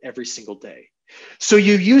better at it every single day. So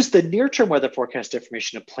you use the near-term weather forecast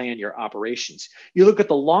information to plan your operations. You look at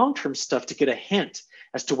the long-term stuff to get a hint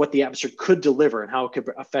as to what the atmosphere could deliver and how it could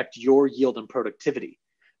affect your yield and productivity.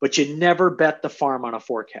 But you never bet the farm on a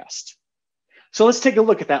forecast. So let's take a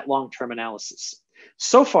look at that long-term analysis.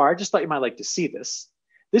 So far, I just thought you might like to see this.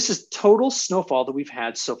 This is total snowfall that we've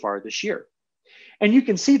had so far this year. And you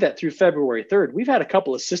can see that through February 3rd, we've had a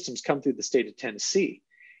couple of systems come through the state of Tennessee.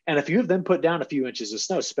 And a few of them put down a few inches of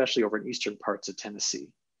snow, especially over in eastern parts of Tennessee.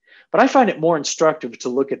 But I find it more instructive to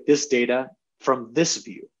look at this data from this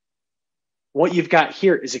view. What you've got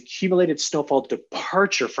here is accumulated snowfall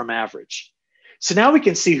departure from average. So now we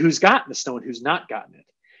can see who's gotten the snow and who's not gotten it.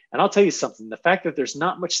 And I'll tell you something, the fact that there's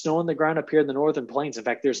not much snow on the ground up here in the northern plains, in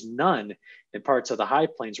fact, there's none in parts of the high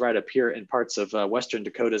plains right up here in parts of western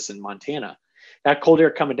Dakotas and Montana. That cold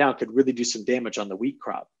air coming down could really do some damage on the wheat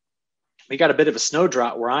crop. We got a bit of a snow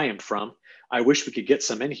drought where I am from. I wish we could get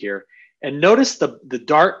some in here. And notice the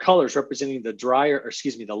dark colors representing the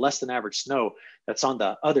the less than average snow that's on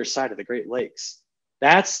the other side of the Great Lakes.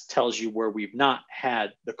 That tells you where we've not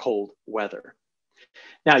had the cold weather.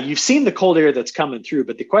 Now, you've seen the cold air that's coming through,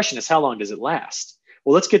 but the question is, how long does it last?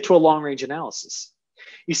 Well, let's get to a long-range analysis.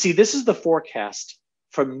 You see, this is the forecast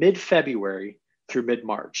from mid-February through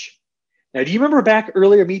mid-March. Now, do you remember back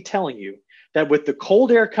earlier me telling you that with the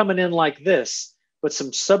cold air coming in like this, but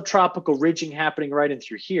some subtropical ridging happening right in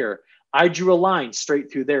through here, I drew a line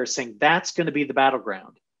straight through there saying that's going to be the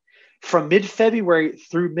battleground. From mid-February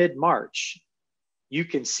through mid-March, you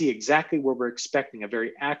can see exactly where we're expecting a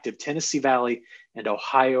very active Tennessee Valley and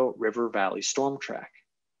Ohio River Valley storm track.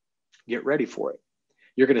 Get ready for it.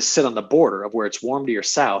 You're going to sit on the border of where it's warm to your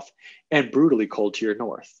south and brutally cold to your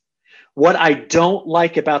north. What I don't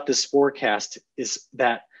like about this forecast is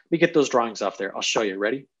that, let me get those drawings off there. I'll show you.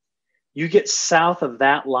 Ready? You get south of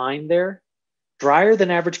that line there, drier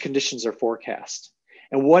than average conditions are forecast.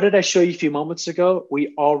 And what did I show you a few moments ago?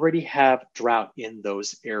 We already have drought in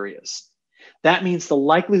those areas. That means the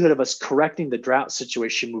likelihood of us correcting the drought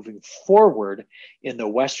situation moving forward in the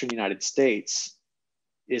Western United States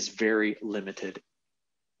is very limited.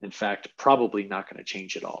 In fact, probably not going to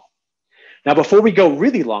change at all. Now, before we go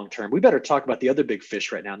really long term, we better talk about the other big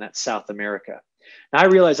fish right now, and that's South America. Now, I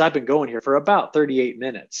realize I've been going here for about 38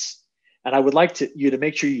 minutes, and I would like you to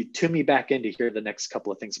make sure you tune me back in to hear the next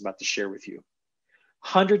couple of things I'm about to share with you.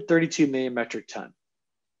 132 million metric ton.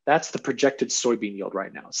 That's the projected soybean yield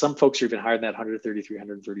right now. Some folks are even higher than that, 133,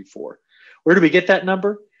 134. Where do we get that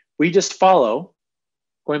number? We just follow,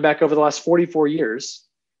 going back over the last 44 years,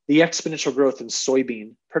 the exponential growth in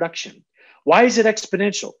soybean production. Why is it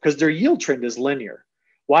exponential? Because their yield trend is linear.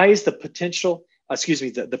 Why is the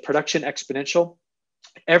the production exponential?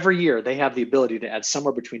 Every year they have the ability to add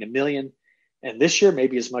somewhere between 1 million and this year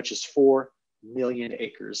maybe as much as 4 million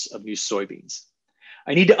acres of new soybeans.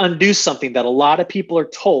 I need to undo something that a lot of people are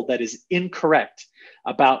told that is incorrect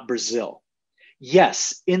about Brazil.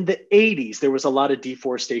 Yes, in the 80s, there was a lot of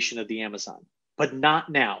deforestation of the Amazon, but not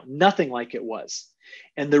now, nothing like it was.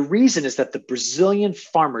 And the reason is that the Brazilian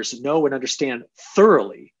farmers know and understand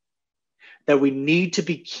thoroughly that we need to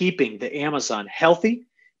be keeping the Amazon healthy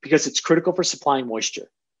because it's critical for supplying moisture.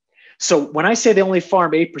 So when I say they only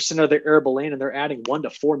farm 8% of their arable land and they're adding 1 to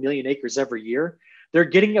 4 million acres every year, they're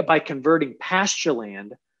getting it by converting pasture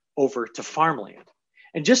land over to farmland.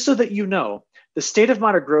 And just so that you know, the state of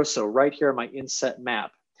Mato Grosso right here on my inset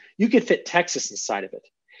map, you could fit Texas inside of it.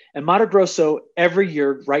 And Mato Grosso every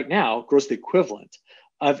year right now grows the equivalent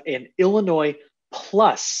of an Illinois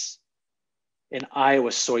plus an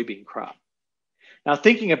Iowa soybean crop. Now,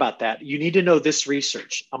 thinking about that, you need to know this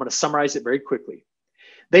research. I'm going to summarize it very quickly.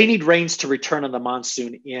 They need rains to return on the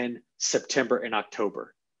monsoon in September and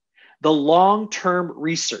October. The long-term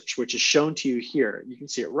research, which is shown to you here, you can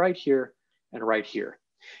see it right here and right here,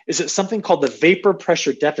 is that something called the vapor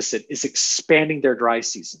pressure deficit is expanding their dry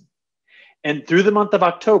season. And through the month of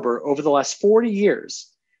October, over the last 40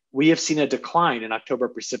 years, we have seen a decline in October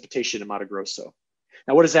precipitation in Mato Grosso.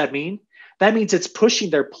 Now, what does that mean? That means it's pushing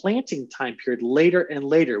their planting time period later and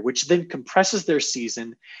later, which then compresses their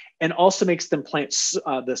season and also makes them plant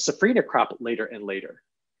the safrinha crop later and later.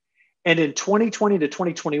 And in 2020 to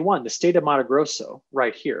 2021, the state of Mato Grosso,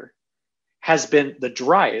 right here, has been the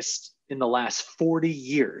driest in the last 40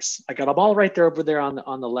 years. I got them all right there over there on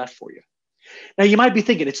the left for you. Now, you might be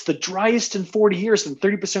thinking, it's the driest in 40 years and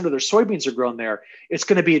 30% of their soybeans are grown there. It's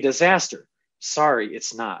going to be a disaster. Sorry,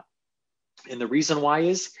 it's not. And the reason why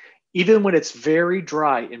is, even when it's very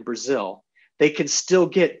dry in Brazil, they can still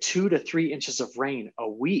get 2 to 3 inches of rain a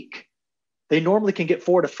week. They normally can get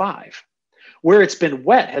 4 to 5. Where it's been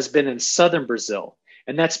wet has been in southern Brazil,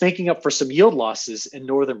 and that's making up for some yield losses in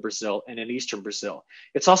northern Brazil and in eastern Brazil.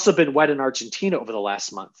 It's also been wet in Argentina over the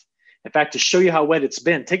last month. In fact, to show you how wet it's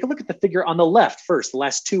been, take a look at the figure on the left first, the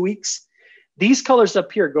last 2 weeks. These colors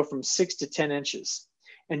up here go from 6 to 10 inches.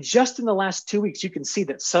 And just in the last 2 weeks, you can see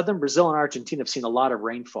that southern Brazil and Argentina have seen a lot of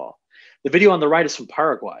rainfall. The video on the right is from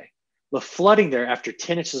Paraguay. The flooding there after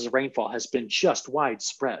 10 inches of rainfall has been just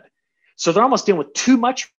widespread. So they're almost dealing with too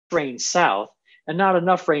much rain south and not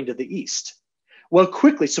enough rain to the east. Well,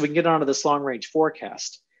 quickly, so we can get onto this long-range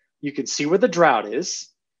forecast, you can see where the drought is,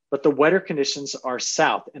 but the wetter conditions are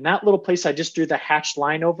south. And that little place I just drew the hatched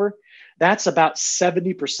line over, That's about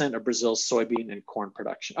 70% of Brazil's soybean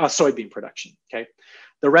production, okay?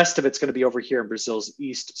 The rest of it's gonna be over here in Brazil's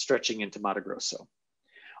east, stretching into Mato Grosso.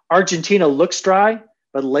 Argentina looks dry,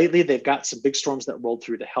 but lately they've got some big storms that rolled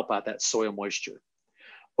through to help out that soil moisture.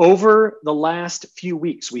 Over the last few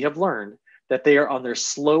weeks, we have learned that they are on their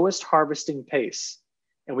slowest harvesting pace,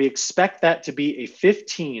 and we expect that to be a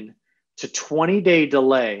 15 to 20-day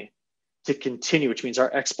delay to continue, which means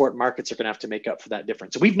our export markets are going to have to make up for that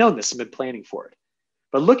difference. So we've known this and been planning for it.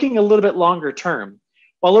 But looking a little bit longer term,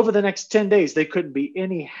 well, over the next 10 days, they couldn't be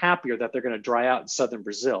any happier that they're going to dry out in southern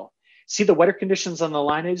Brazil. See the wetter conditions on the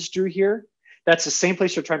line I just drew here? That's the same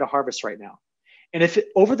place they're trying to harvest right now. And if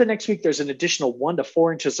over the next week, there's an additional 1 to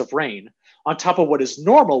 4 inches of rain on top of what is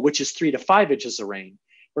normal, which is 3 to 5 inches of rain,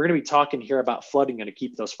 we're going to be talking here about flooding going to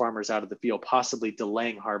keep those farmers out of the field, possibly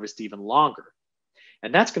delaying harvest even longer.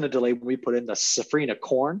 And that's going to delay when we put in the safrinha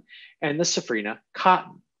corn and the safrinha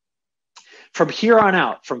cotton. From here on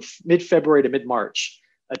out, from mid-February to mid-March,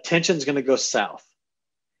 attention is going to go south.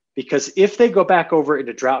 Because if they go back over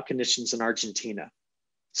into drought conditions in Argentina,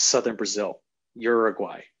 southern Brazil,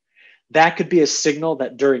 Uruguay, that could be a signal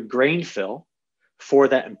that during grain fill for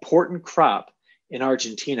that important crop in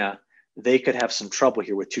Argentina, they could have some trouble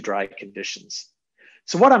here with too dry conditions.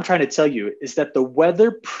 So what I'm trying to tell you is that the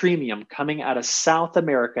weather premium coming out of South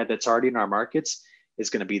America that's already in our markets is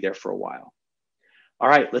going to be there for a while. All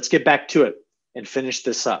right, let's get back to it and finish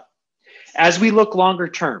this up. As we look longer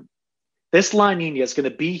term, this La Nina is going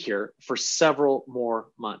to be here for several more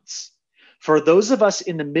months. For those of us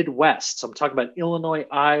in the Midwest, so I'm talking about Illinois,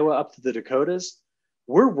 Iowa, up to the Dakotas,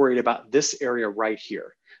 we're worried about this area right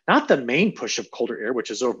here. Not the main push of colder air, which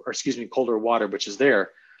is over, or excuse me, colder water, which is there.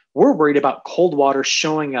 We're worried about cold water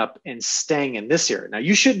showing up and staying in this area. Now,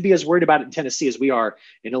 you shouldn't be as worried about it in Tennessee as we are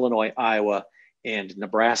in Illinois, Iowa, and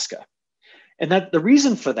Nebraska. And that the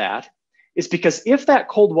reason for that is because if that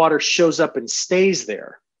cold water shows up and stays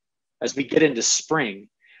there as we get into spring,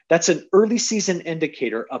 that's an early season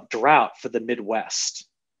indicator of drought for the Midwest.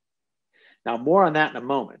 Now, more on that in a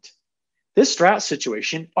moment. This drought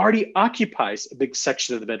situation already occupies a big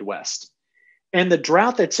section of the Midwest. And the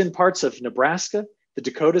drought that's in parts of Nebraska, the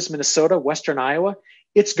Dakotas, Minnesota, Western Iowa,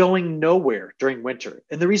 it's going nowhere during winter.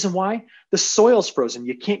 And the reason why? The soil's frozen.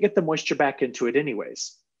 You can't get the moisture back into it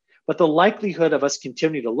anyways. But the likelihood of us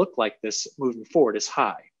continuing to look like this moving forward is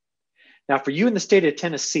high. Now, for you in the state of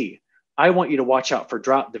Tennessee, I want you to watch out for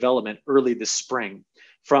drought development early this spring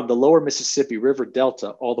from the lower Mississippi River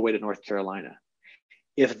Delta all the way to North Carolina.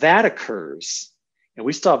 If that occurs, and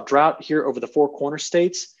we still have drought here over the four corner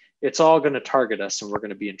states, it's all going to target us and we're going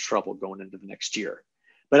to be in trouble going into the next year.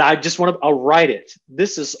 But I just want to, I'll write it.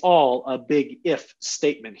 This is all a big if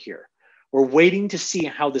statement here. We're waiting to see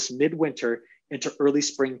how this midwinter into early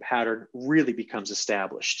spring pattern really becomes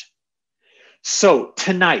established. So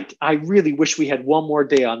tonight, I really wish we had one more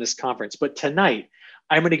day on this conference, but tonight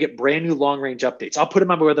I'm going to get brand new long range updates. I'll put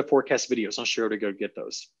them on my weather forecast videos. I'll sure to go get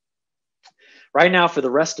those. Right now, for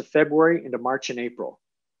the rest of February into March and April,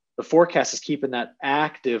 the forecast is keeping that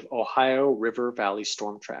active Ohio River Valley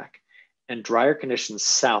storm track and drier conditions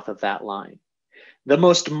south of that line. The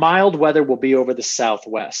most mild weather will be over the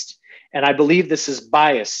southwest. And I believe this is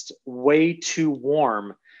biased way too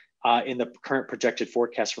warm in the current projected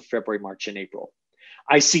forecast for February, March, and April.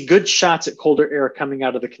 I see good shots at colder air coming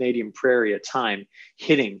out of the Canadian prairie at time,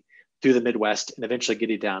 hitting through the Midwest and eventually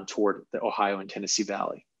getting down toward the Ohio and Tennessee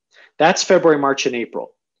Valley. That's February, March, and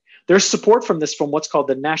April. There's support from this from what's called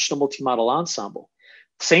the National Multi-Model Ensemble.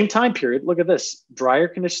 Same time period, look at this, drier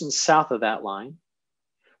conditions south of that line,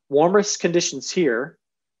 warmest conditions here,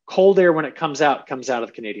 cold air when it comes out of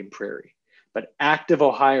the Canadian prairie, but active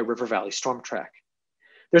Ohio River Valley storm track.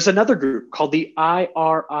 There's another group called the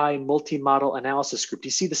IRI Multi-Model Analysis Group. Do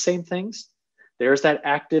you see the same things? There's that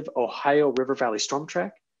active Ohio River Valley storm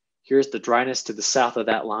track. Here's the dryness to the south of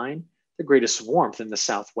that line, the greatest warmth in the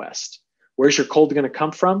southwest. Where's your cold going to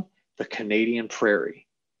come from? The Canadian prairie.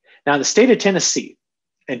 Now, in the state of Tennessee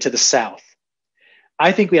and to the south,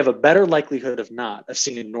 I think we have a better likelihood of not of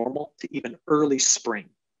seeing a normal to even early spring.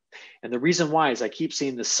 And the reason why is I keep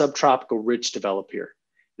seeing the subtropical ridge develop here.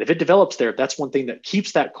 If it develops there, that's one thing that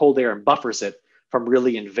keeps that cold air and buffers it from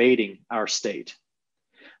really invading our state.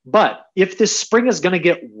 But if this spring is going to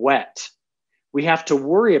get wet, we have to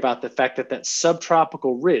worry about the fact that that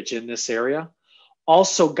subtropical ridge in this area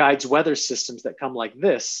also guides weather systems that come like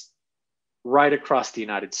this right across the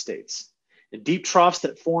United States. And deep troughs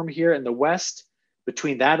that form here in the west,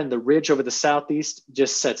 between that and the ridge over the southeast,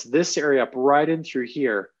 just sets this area up right in through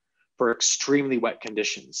here for extremely wet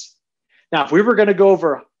conditions. Now, if we were going to go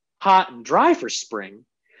over hot and dry for spring,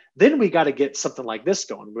 Then we got to get something like this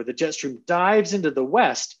going, where the jet stream dives into the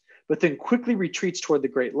west, but then quickly retreats toward the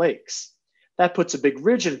Great Lakes. That puts a big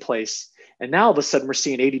ridge in place. And now all of a sudden we're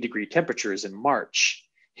seeing 80-degree temperatures in March.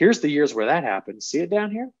 Here's the years where that happens. See it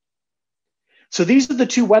down here? So these are the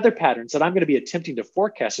two weather patterns that I'm going to be attempting to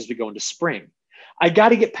forecast as we go into spring. I got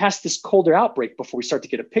to get past this colder outbreak before we start to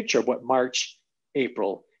get a picture of what March,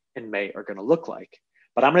 April, and May are going to look like.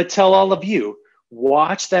 But I'm going to tell all of you,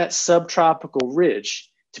 watch that subtropical ridge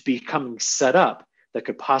to be coming set up that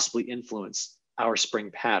could possibly influence our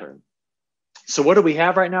spring pattern. So what do we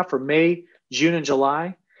have right now for May, June, and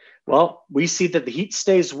July? Well, we see that the heat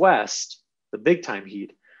stays west, the big time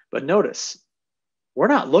heat, but notice, we're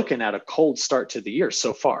not looking at a cold start to the year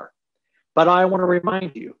so far. But I want to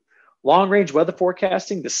remind you, long range weather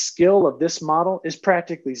forecasting, the skill of this model is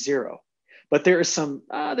practically zero. But there's some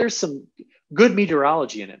good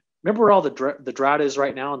meteorology in it. Remember where all the drought is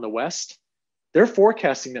right now in the west? They're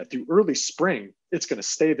forecasting that through early spring, it's going to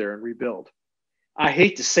stay there and rebuild. I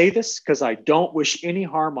hate to say this because I don't wish any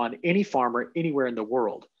harm on any farmer anywhere in the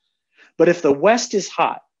world. But if the west is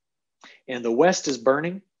hot and the west is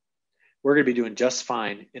burning, we're going to be doing just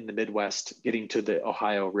fine in the Midwest, getting to the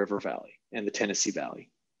Ohio River Valley and the Tennessee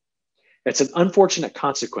Valley. It's an unfortunate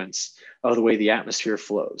consequence of the way the atmosphere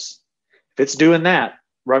flows. If it's doing that,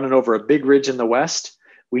 running over a big ridge in the west,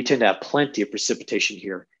 we tend to have plenty of precipitation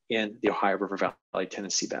here in the Ohio River Valley,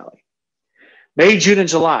 Tennessee Valley. May, June, and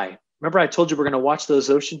July. Remember I told you we're going to watch those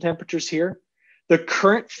ocean temperatures here? The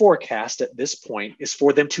current forecast at this point is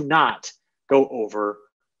for them to not go over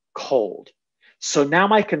cold. So now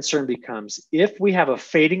my concern becomes, if we have a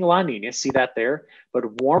fading La Nina, see that there,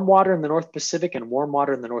 but warm water in the North Pacific and warm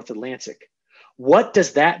water in the North Atlantic, what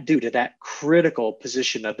does that do to that critical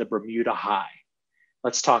position of the Bermuda High?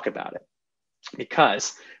 Let's talk about it.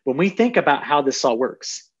 Because when we think about how this all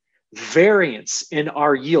works, variance in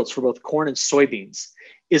our yields for both corn and soybeans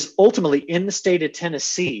is ultimately in the state of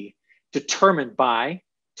Tennessee determined by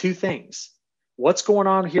two things. What's going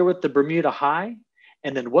on here with the Bermuda High,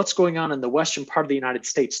 and then what's going on in the western part of the United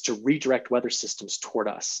States to redirect weather systems toward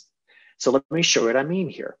us. So let me show you what I mean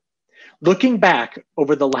here. Looking back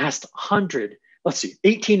over the last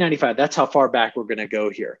 1895, that's how far back we're going to go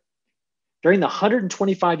here. During the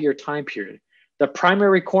 125-year time period, the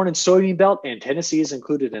primary corn and soybean belt, and Tennessee is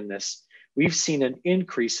included in this, we've seen an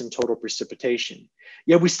increase in total precipitation.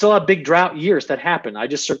 Yet we still have big drought years that happen. I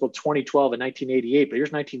just circled 2012 and 1988, but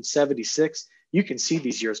here's 1976. You can see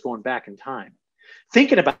these years going back in time.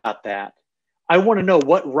 Thinking about that, I want to know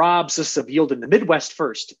what robs us of yield in the Midwest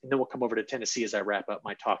first, and then we'll come over to Tennessee as I wrap up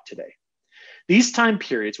my talk today. These time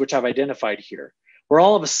periods, which I've identified here, where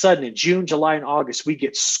all of a sudden in June, July, and August, we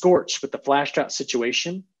get scorched with the flash drought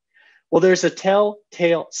situation. Well, there's a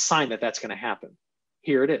telltale sign that that's going to happen.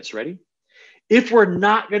 Here it is. Ready? If we're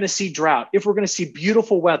not going to see drought, if we're going to see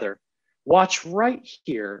beautiful weather, watch right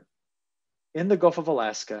here in the Gulf of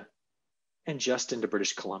Alaska and just into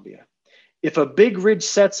British Columbia. If a big ridge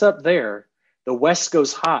sets up there, the west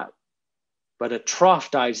goes hot, but a trough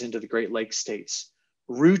dives into the Great Lakes states.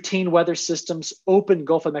 Routine weather systems, open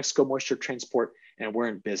Gulf of Mexico moisture transport, and we're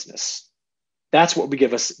in business. That's what would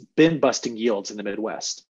give us bin-busting yields in the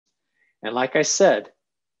Midwest. And like I said,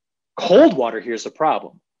 cold water here is a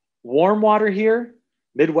problem. Warm water here,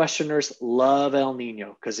 Midwesterners love El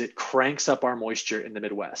Nino because it cranks up our moisture in the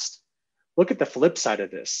Midwest. Look at the flip side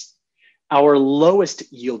of this. Our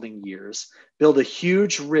lowest yielding years build a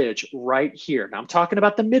huge ridge right here. Now I'm talking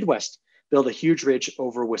about the Midwest, build a huge ridge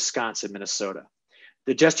over Wisconsin, Minnesota.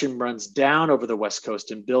 The jet stream runs down over the West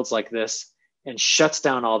Coast and builds like this and shuts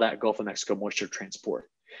down all that Gulf of Mexico moisture transport.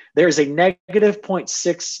 There's a negative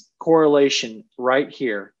 0.6 correlation right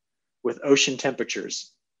here with ocean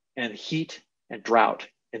temperatures and heat and drought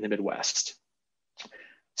in the Midwest.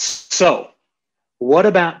 So what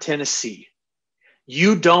about Tennessee?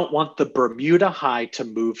 You don't want the Bermuda High to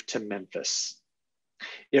move to Memphis.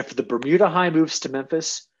 If the Bermuda High moves to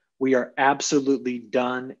Memphis, we are absolutely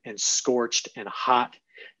done and scorched and hot.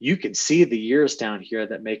 You can see the years down here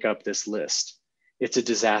that make up this list. It's a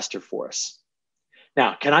disaster for us.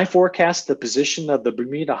 Now, can I forecast the position of the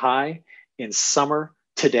Bermuda High in summer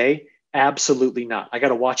today? Absolutely not. I got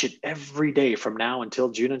to watch it every day from now until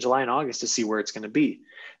June and July and August to see where it's going to be.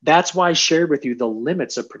 That's why I shared with you the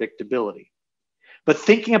limits of predictability. But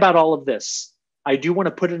thinking about all of this, I do want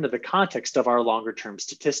to put it into the context of our longer term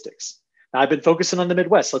statistics. Now, I've been focusing on the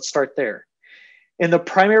Midwest. Let's start there. In the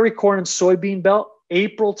primary corn and soybean belt,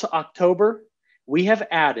 April to October, we have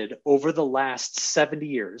added over the last 70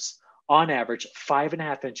 years, on average,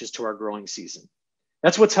 5.5 inches to our growing season.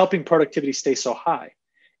 That's what's helping productivity stay so high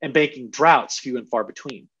and making droughts few and far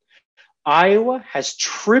between. Iowa has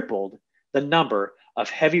tripled the number of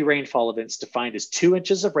heavy rainfall events defined as 2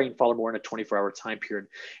 inches of rainfall or more in a 24-hour time period.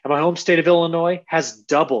 And my home state of Illinois has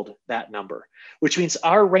doubled that number, which means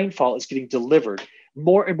our rainfall is getting delivered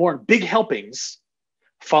more and more in big helpings,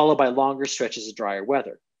 followed by longer stretches of drier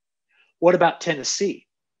weather. What about Tennessee?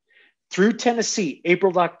 Through Tennessee,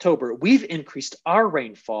 April to October, we've increased our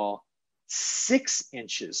rainfall 6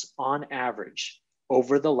 inches on average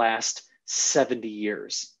over the last 70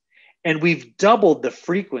 years. And we've doubled the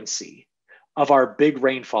frequency of our big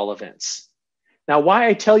rainfall events. Now, why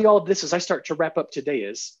I tell you all of this as I start to wrap up today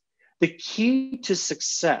is the key to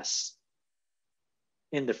success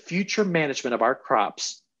in the future management of our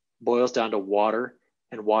crops boils down to water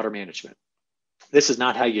and water management. This is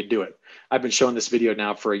not how you do it. I've been showing this video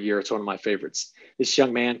now for a year. It's one of my favorites. This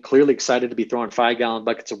young man, clearly excited to be throwing 5-gallon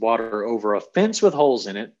buckets of water over a fence with holes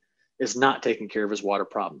in it, is not taking care of his water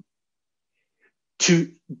problem.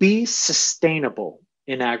 To be sustainable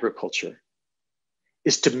in agriculture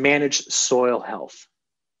is to manage soil health.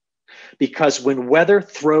 Because when weather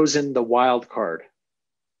throws in the wild card,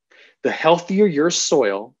 the healthier your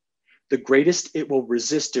soil, the greatest it will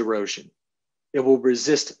resist erosion. It will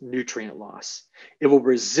resist nutrient loss. It will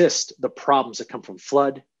resist the problems that come from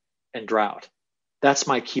flood and drought. That's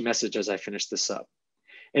my key message as I finish this up.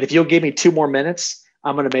 And if you'll give me 2 more minutes,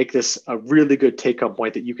 I'm going to make this a really good take-home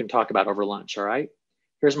point that you can talk about over lunch, all right?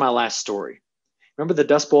 Here's my last story. Remember the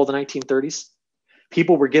Dust Bowl of the 1930s?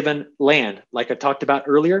 People were given land, like I talked about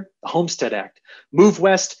earlier, the Homestead Act. Move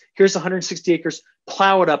west, here's 160 acres,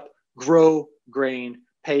 plow it up, grow grain,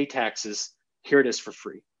 pay taxes. Here it is for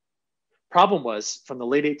free. Problem was, from the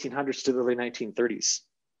late 1800s to the early 1930s,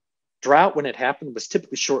 drought, when it happened, was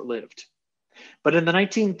typically short-lived. But in the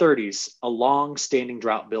 1930s, a long-standing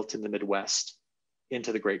drought built in the Midwest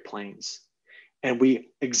into the Great Plains. And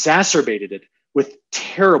we exacerbated it with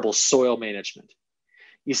terrible soil management.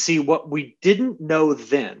 You see, what we didn't know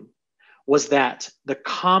then was that the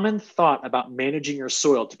common thought about managing your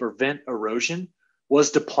soil to prevent erosion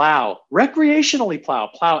was to plow, recreationally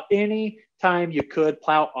plow any time you could,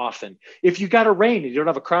 plow often. If you got a rain and you don't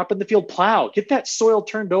have a crop in the field, plow, get that soil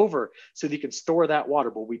turned over so that you can store that water.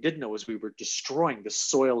 But what we didn't know is we were destroying the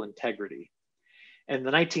soil integrity. And in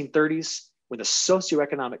the 1930s, when the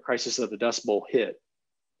socioeconomic crisis of the Dust Bowl hit,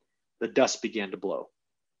 the dust began to blow.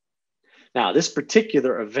 Now, this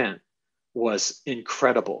particular event was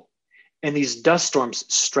incredible. And these dust storms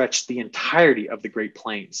stretched the entirety of the Great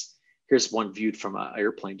Plains. Here's one viewed from an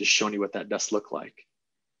airplane, just showing you what that dust looked like.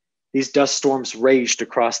 These dust storms raged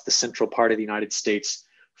across the central part of the United States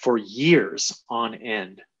for years on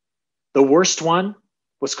end. The worst one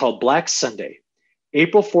was called Black Sunday,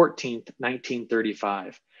 April 14th,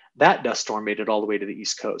 1935. That dust storm made it all the way to the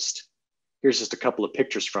East Coast. Here's just a couple of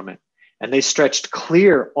pictures from it. And they stretched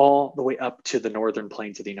clear all the way up to the northern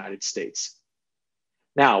plains of the United States.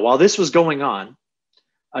 Now, while this was going on,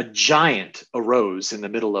 a giant arose in the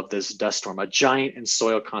middle of this dust storm, a giant in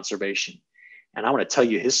soil conservation. And I want to tell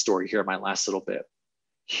you his story here in my last little bit.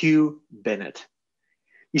 Hugh Bennett.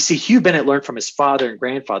 You see, Hugh Bennett learned from his father and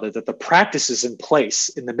grandfather that the practices in place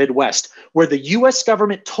in the Midwest, where the US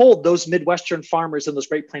government told those Midwestern farmers and those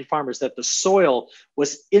Great Plain farmers that the soil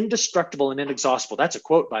was indestructible and inexhaustible. That's a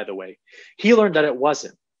quote, by the way. He learned that it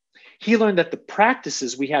wasn't. He learned that the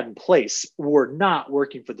practices we had in place were not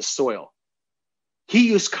working for the soil. He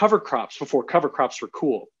used cover crops before cover crops were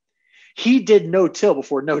cool. He did no-till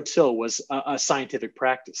before no-till was a scientific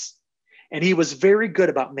practice. And he was very good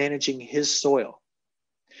about managing his soil.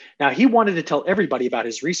 Now, he wanted to tell everybody about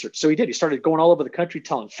his research. So he did. He started going all over the country,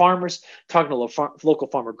 telling farmers, talking to local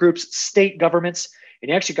farmer groups, state governments, and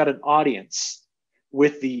he actually got an audience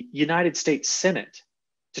with the United States Senate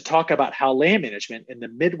to talk about how land management in the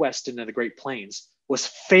Midwest and in the Great Plains was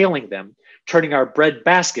failing them, turning our bread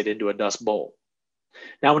basket into a dust bowl.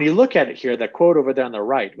 Now, when you look at it here, that quote over there on the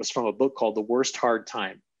right was from a book called The Worst Hard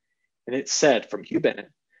Time. And it said from Hugh Bennett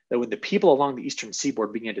that when the people along the eastern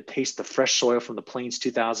seaboard began to taste the fresh soil from the plains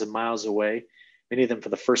 2,000 miles away, many of them for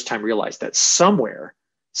the first time realized that somewhere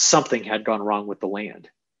something had gone wrong with the land.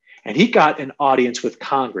 And he got an audience with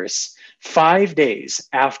Congress 5 days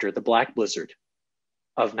after the Black Blizzard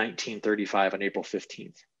of 1935 on April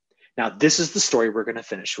 15th. Now, this is the story we're going to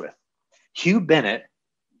finish with. Hugh Bennett,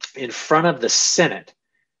 in front of the Senate,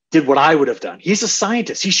 did what I would have done. He's a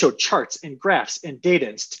scientist. He showed charts and graphs and data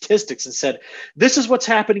and statistics and said, this is what's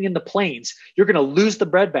happening in the plains. You're going to lose the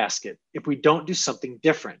breadbasket if we don't do something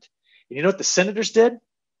different. And you know what the senators did?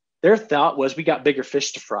 Their thought was, we got bigger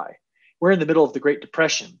fish to fry. We're in the middle of the Great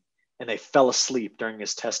Depression. And they fell asleep during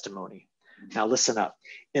his testimony. Now listen up.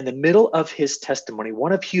 In the middle of his testimony,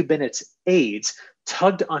 one of Hugh Bennett's aides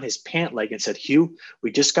tugged on his pant leg and said, Hugh,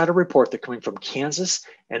 we just got a report that coming from Kansas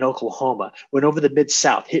and Oklahoma, went over the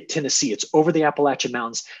Mid-South, hit Tennessee. It's over the Appalachian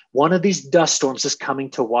Mountains. One of these dust storms is coming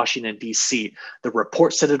to Washington, D.C. The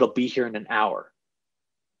report said it'll be here in an hour.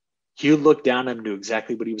 Hugh looked down and knew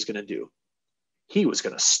exactly what he was going to do. He was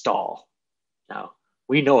going to stall. Now,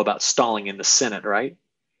 we know about stalling in the Senate, right?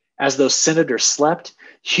 As those senators slept,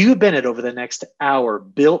 Hugh Bennett over the next hour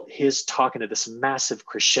built his talk into this massive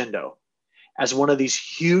crescendo as one of these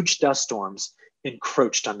huge dust storms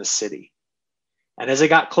encroached on the city. And as it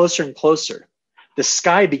got closer and closer, the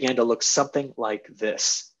sky began to look something like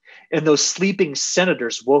this. And those sleeping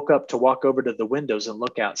senators woke up to walk over to the windows and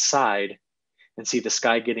look outside and see the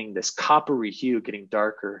sky getting this coppery hue, getting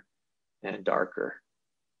darker and darker.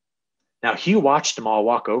 Now, Hugh watched them all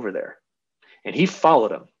walk over there, and he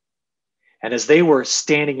followed them. And as they were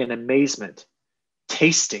standing in amazement,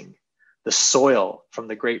 tasting the soil from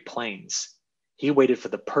the Great Plains, he waited for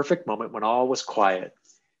the perfect moment when all was quiet.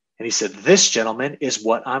 And he said, this, gentlemen, is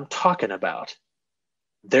what I'm talking about.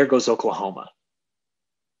 There goes Oklahoma.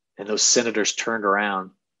 And those senators turned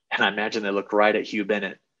around, and I imagine they looked right at Hugh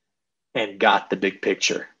Bennett and got the big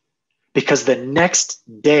picture. Because the next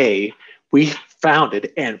day, we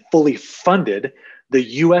founded and fully funded the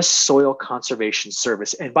U.S. Soil Conservation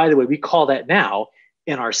Service. And by the way, we call that now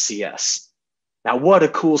NRCS. Now, what a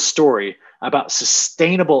cool story about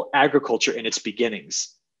sustainable agriculture in its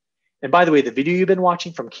beginnings. And by the way, the video you've been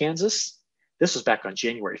watching from Kansas, this was back on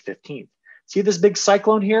January 15th. See this big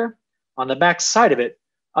cyclone here? On the back side of it,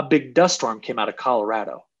 a big dust storm came out of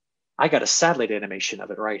Colorado. I got a satellite animation of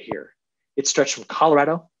it right here. It stretched from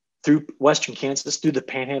Colorado through western Kansas, through the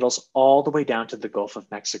panhandles, all the way down to the Gulf of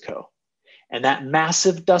Mexico. And that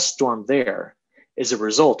massive dust storm there is a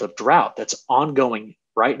result of drought that's ongoing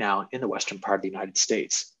right now in the western part of the United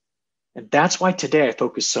States. And that's why today I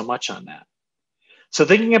focus so much on that. So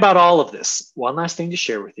thinking about all of this, one last thing to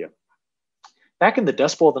share with you. Back in the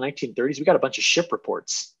Dust Bowl of the 1930s, we got a bunch of ship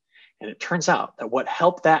reports. And it turns out that what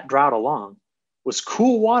helped that drought along was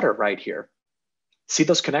cool water right here. See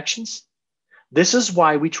those connections? This is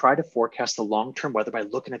why we try to forecast the long-term weather by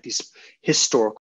looking at these historical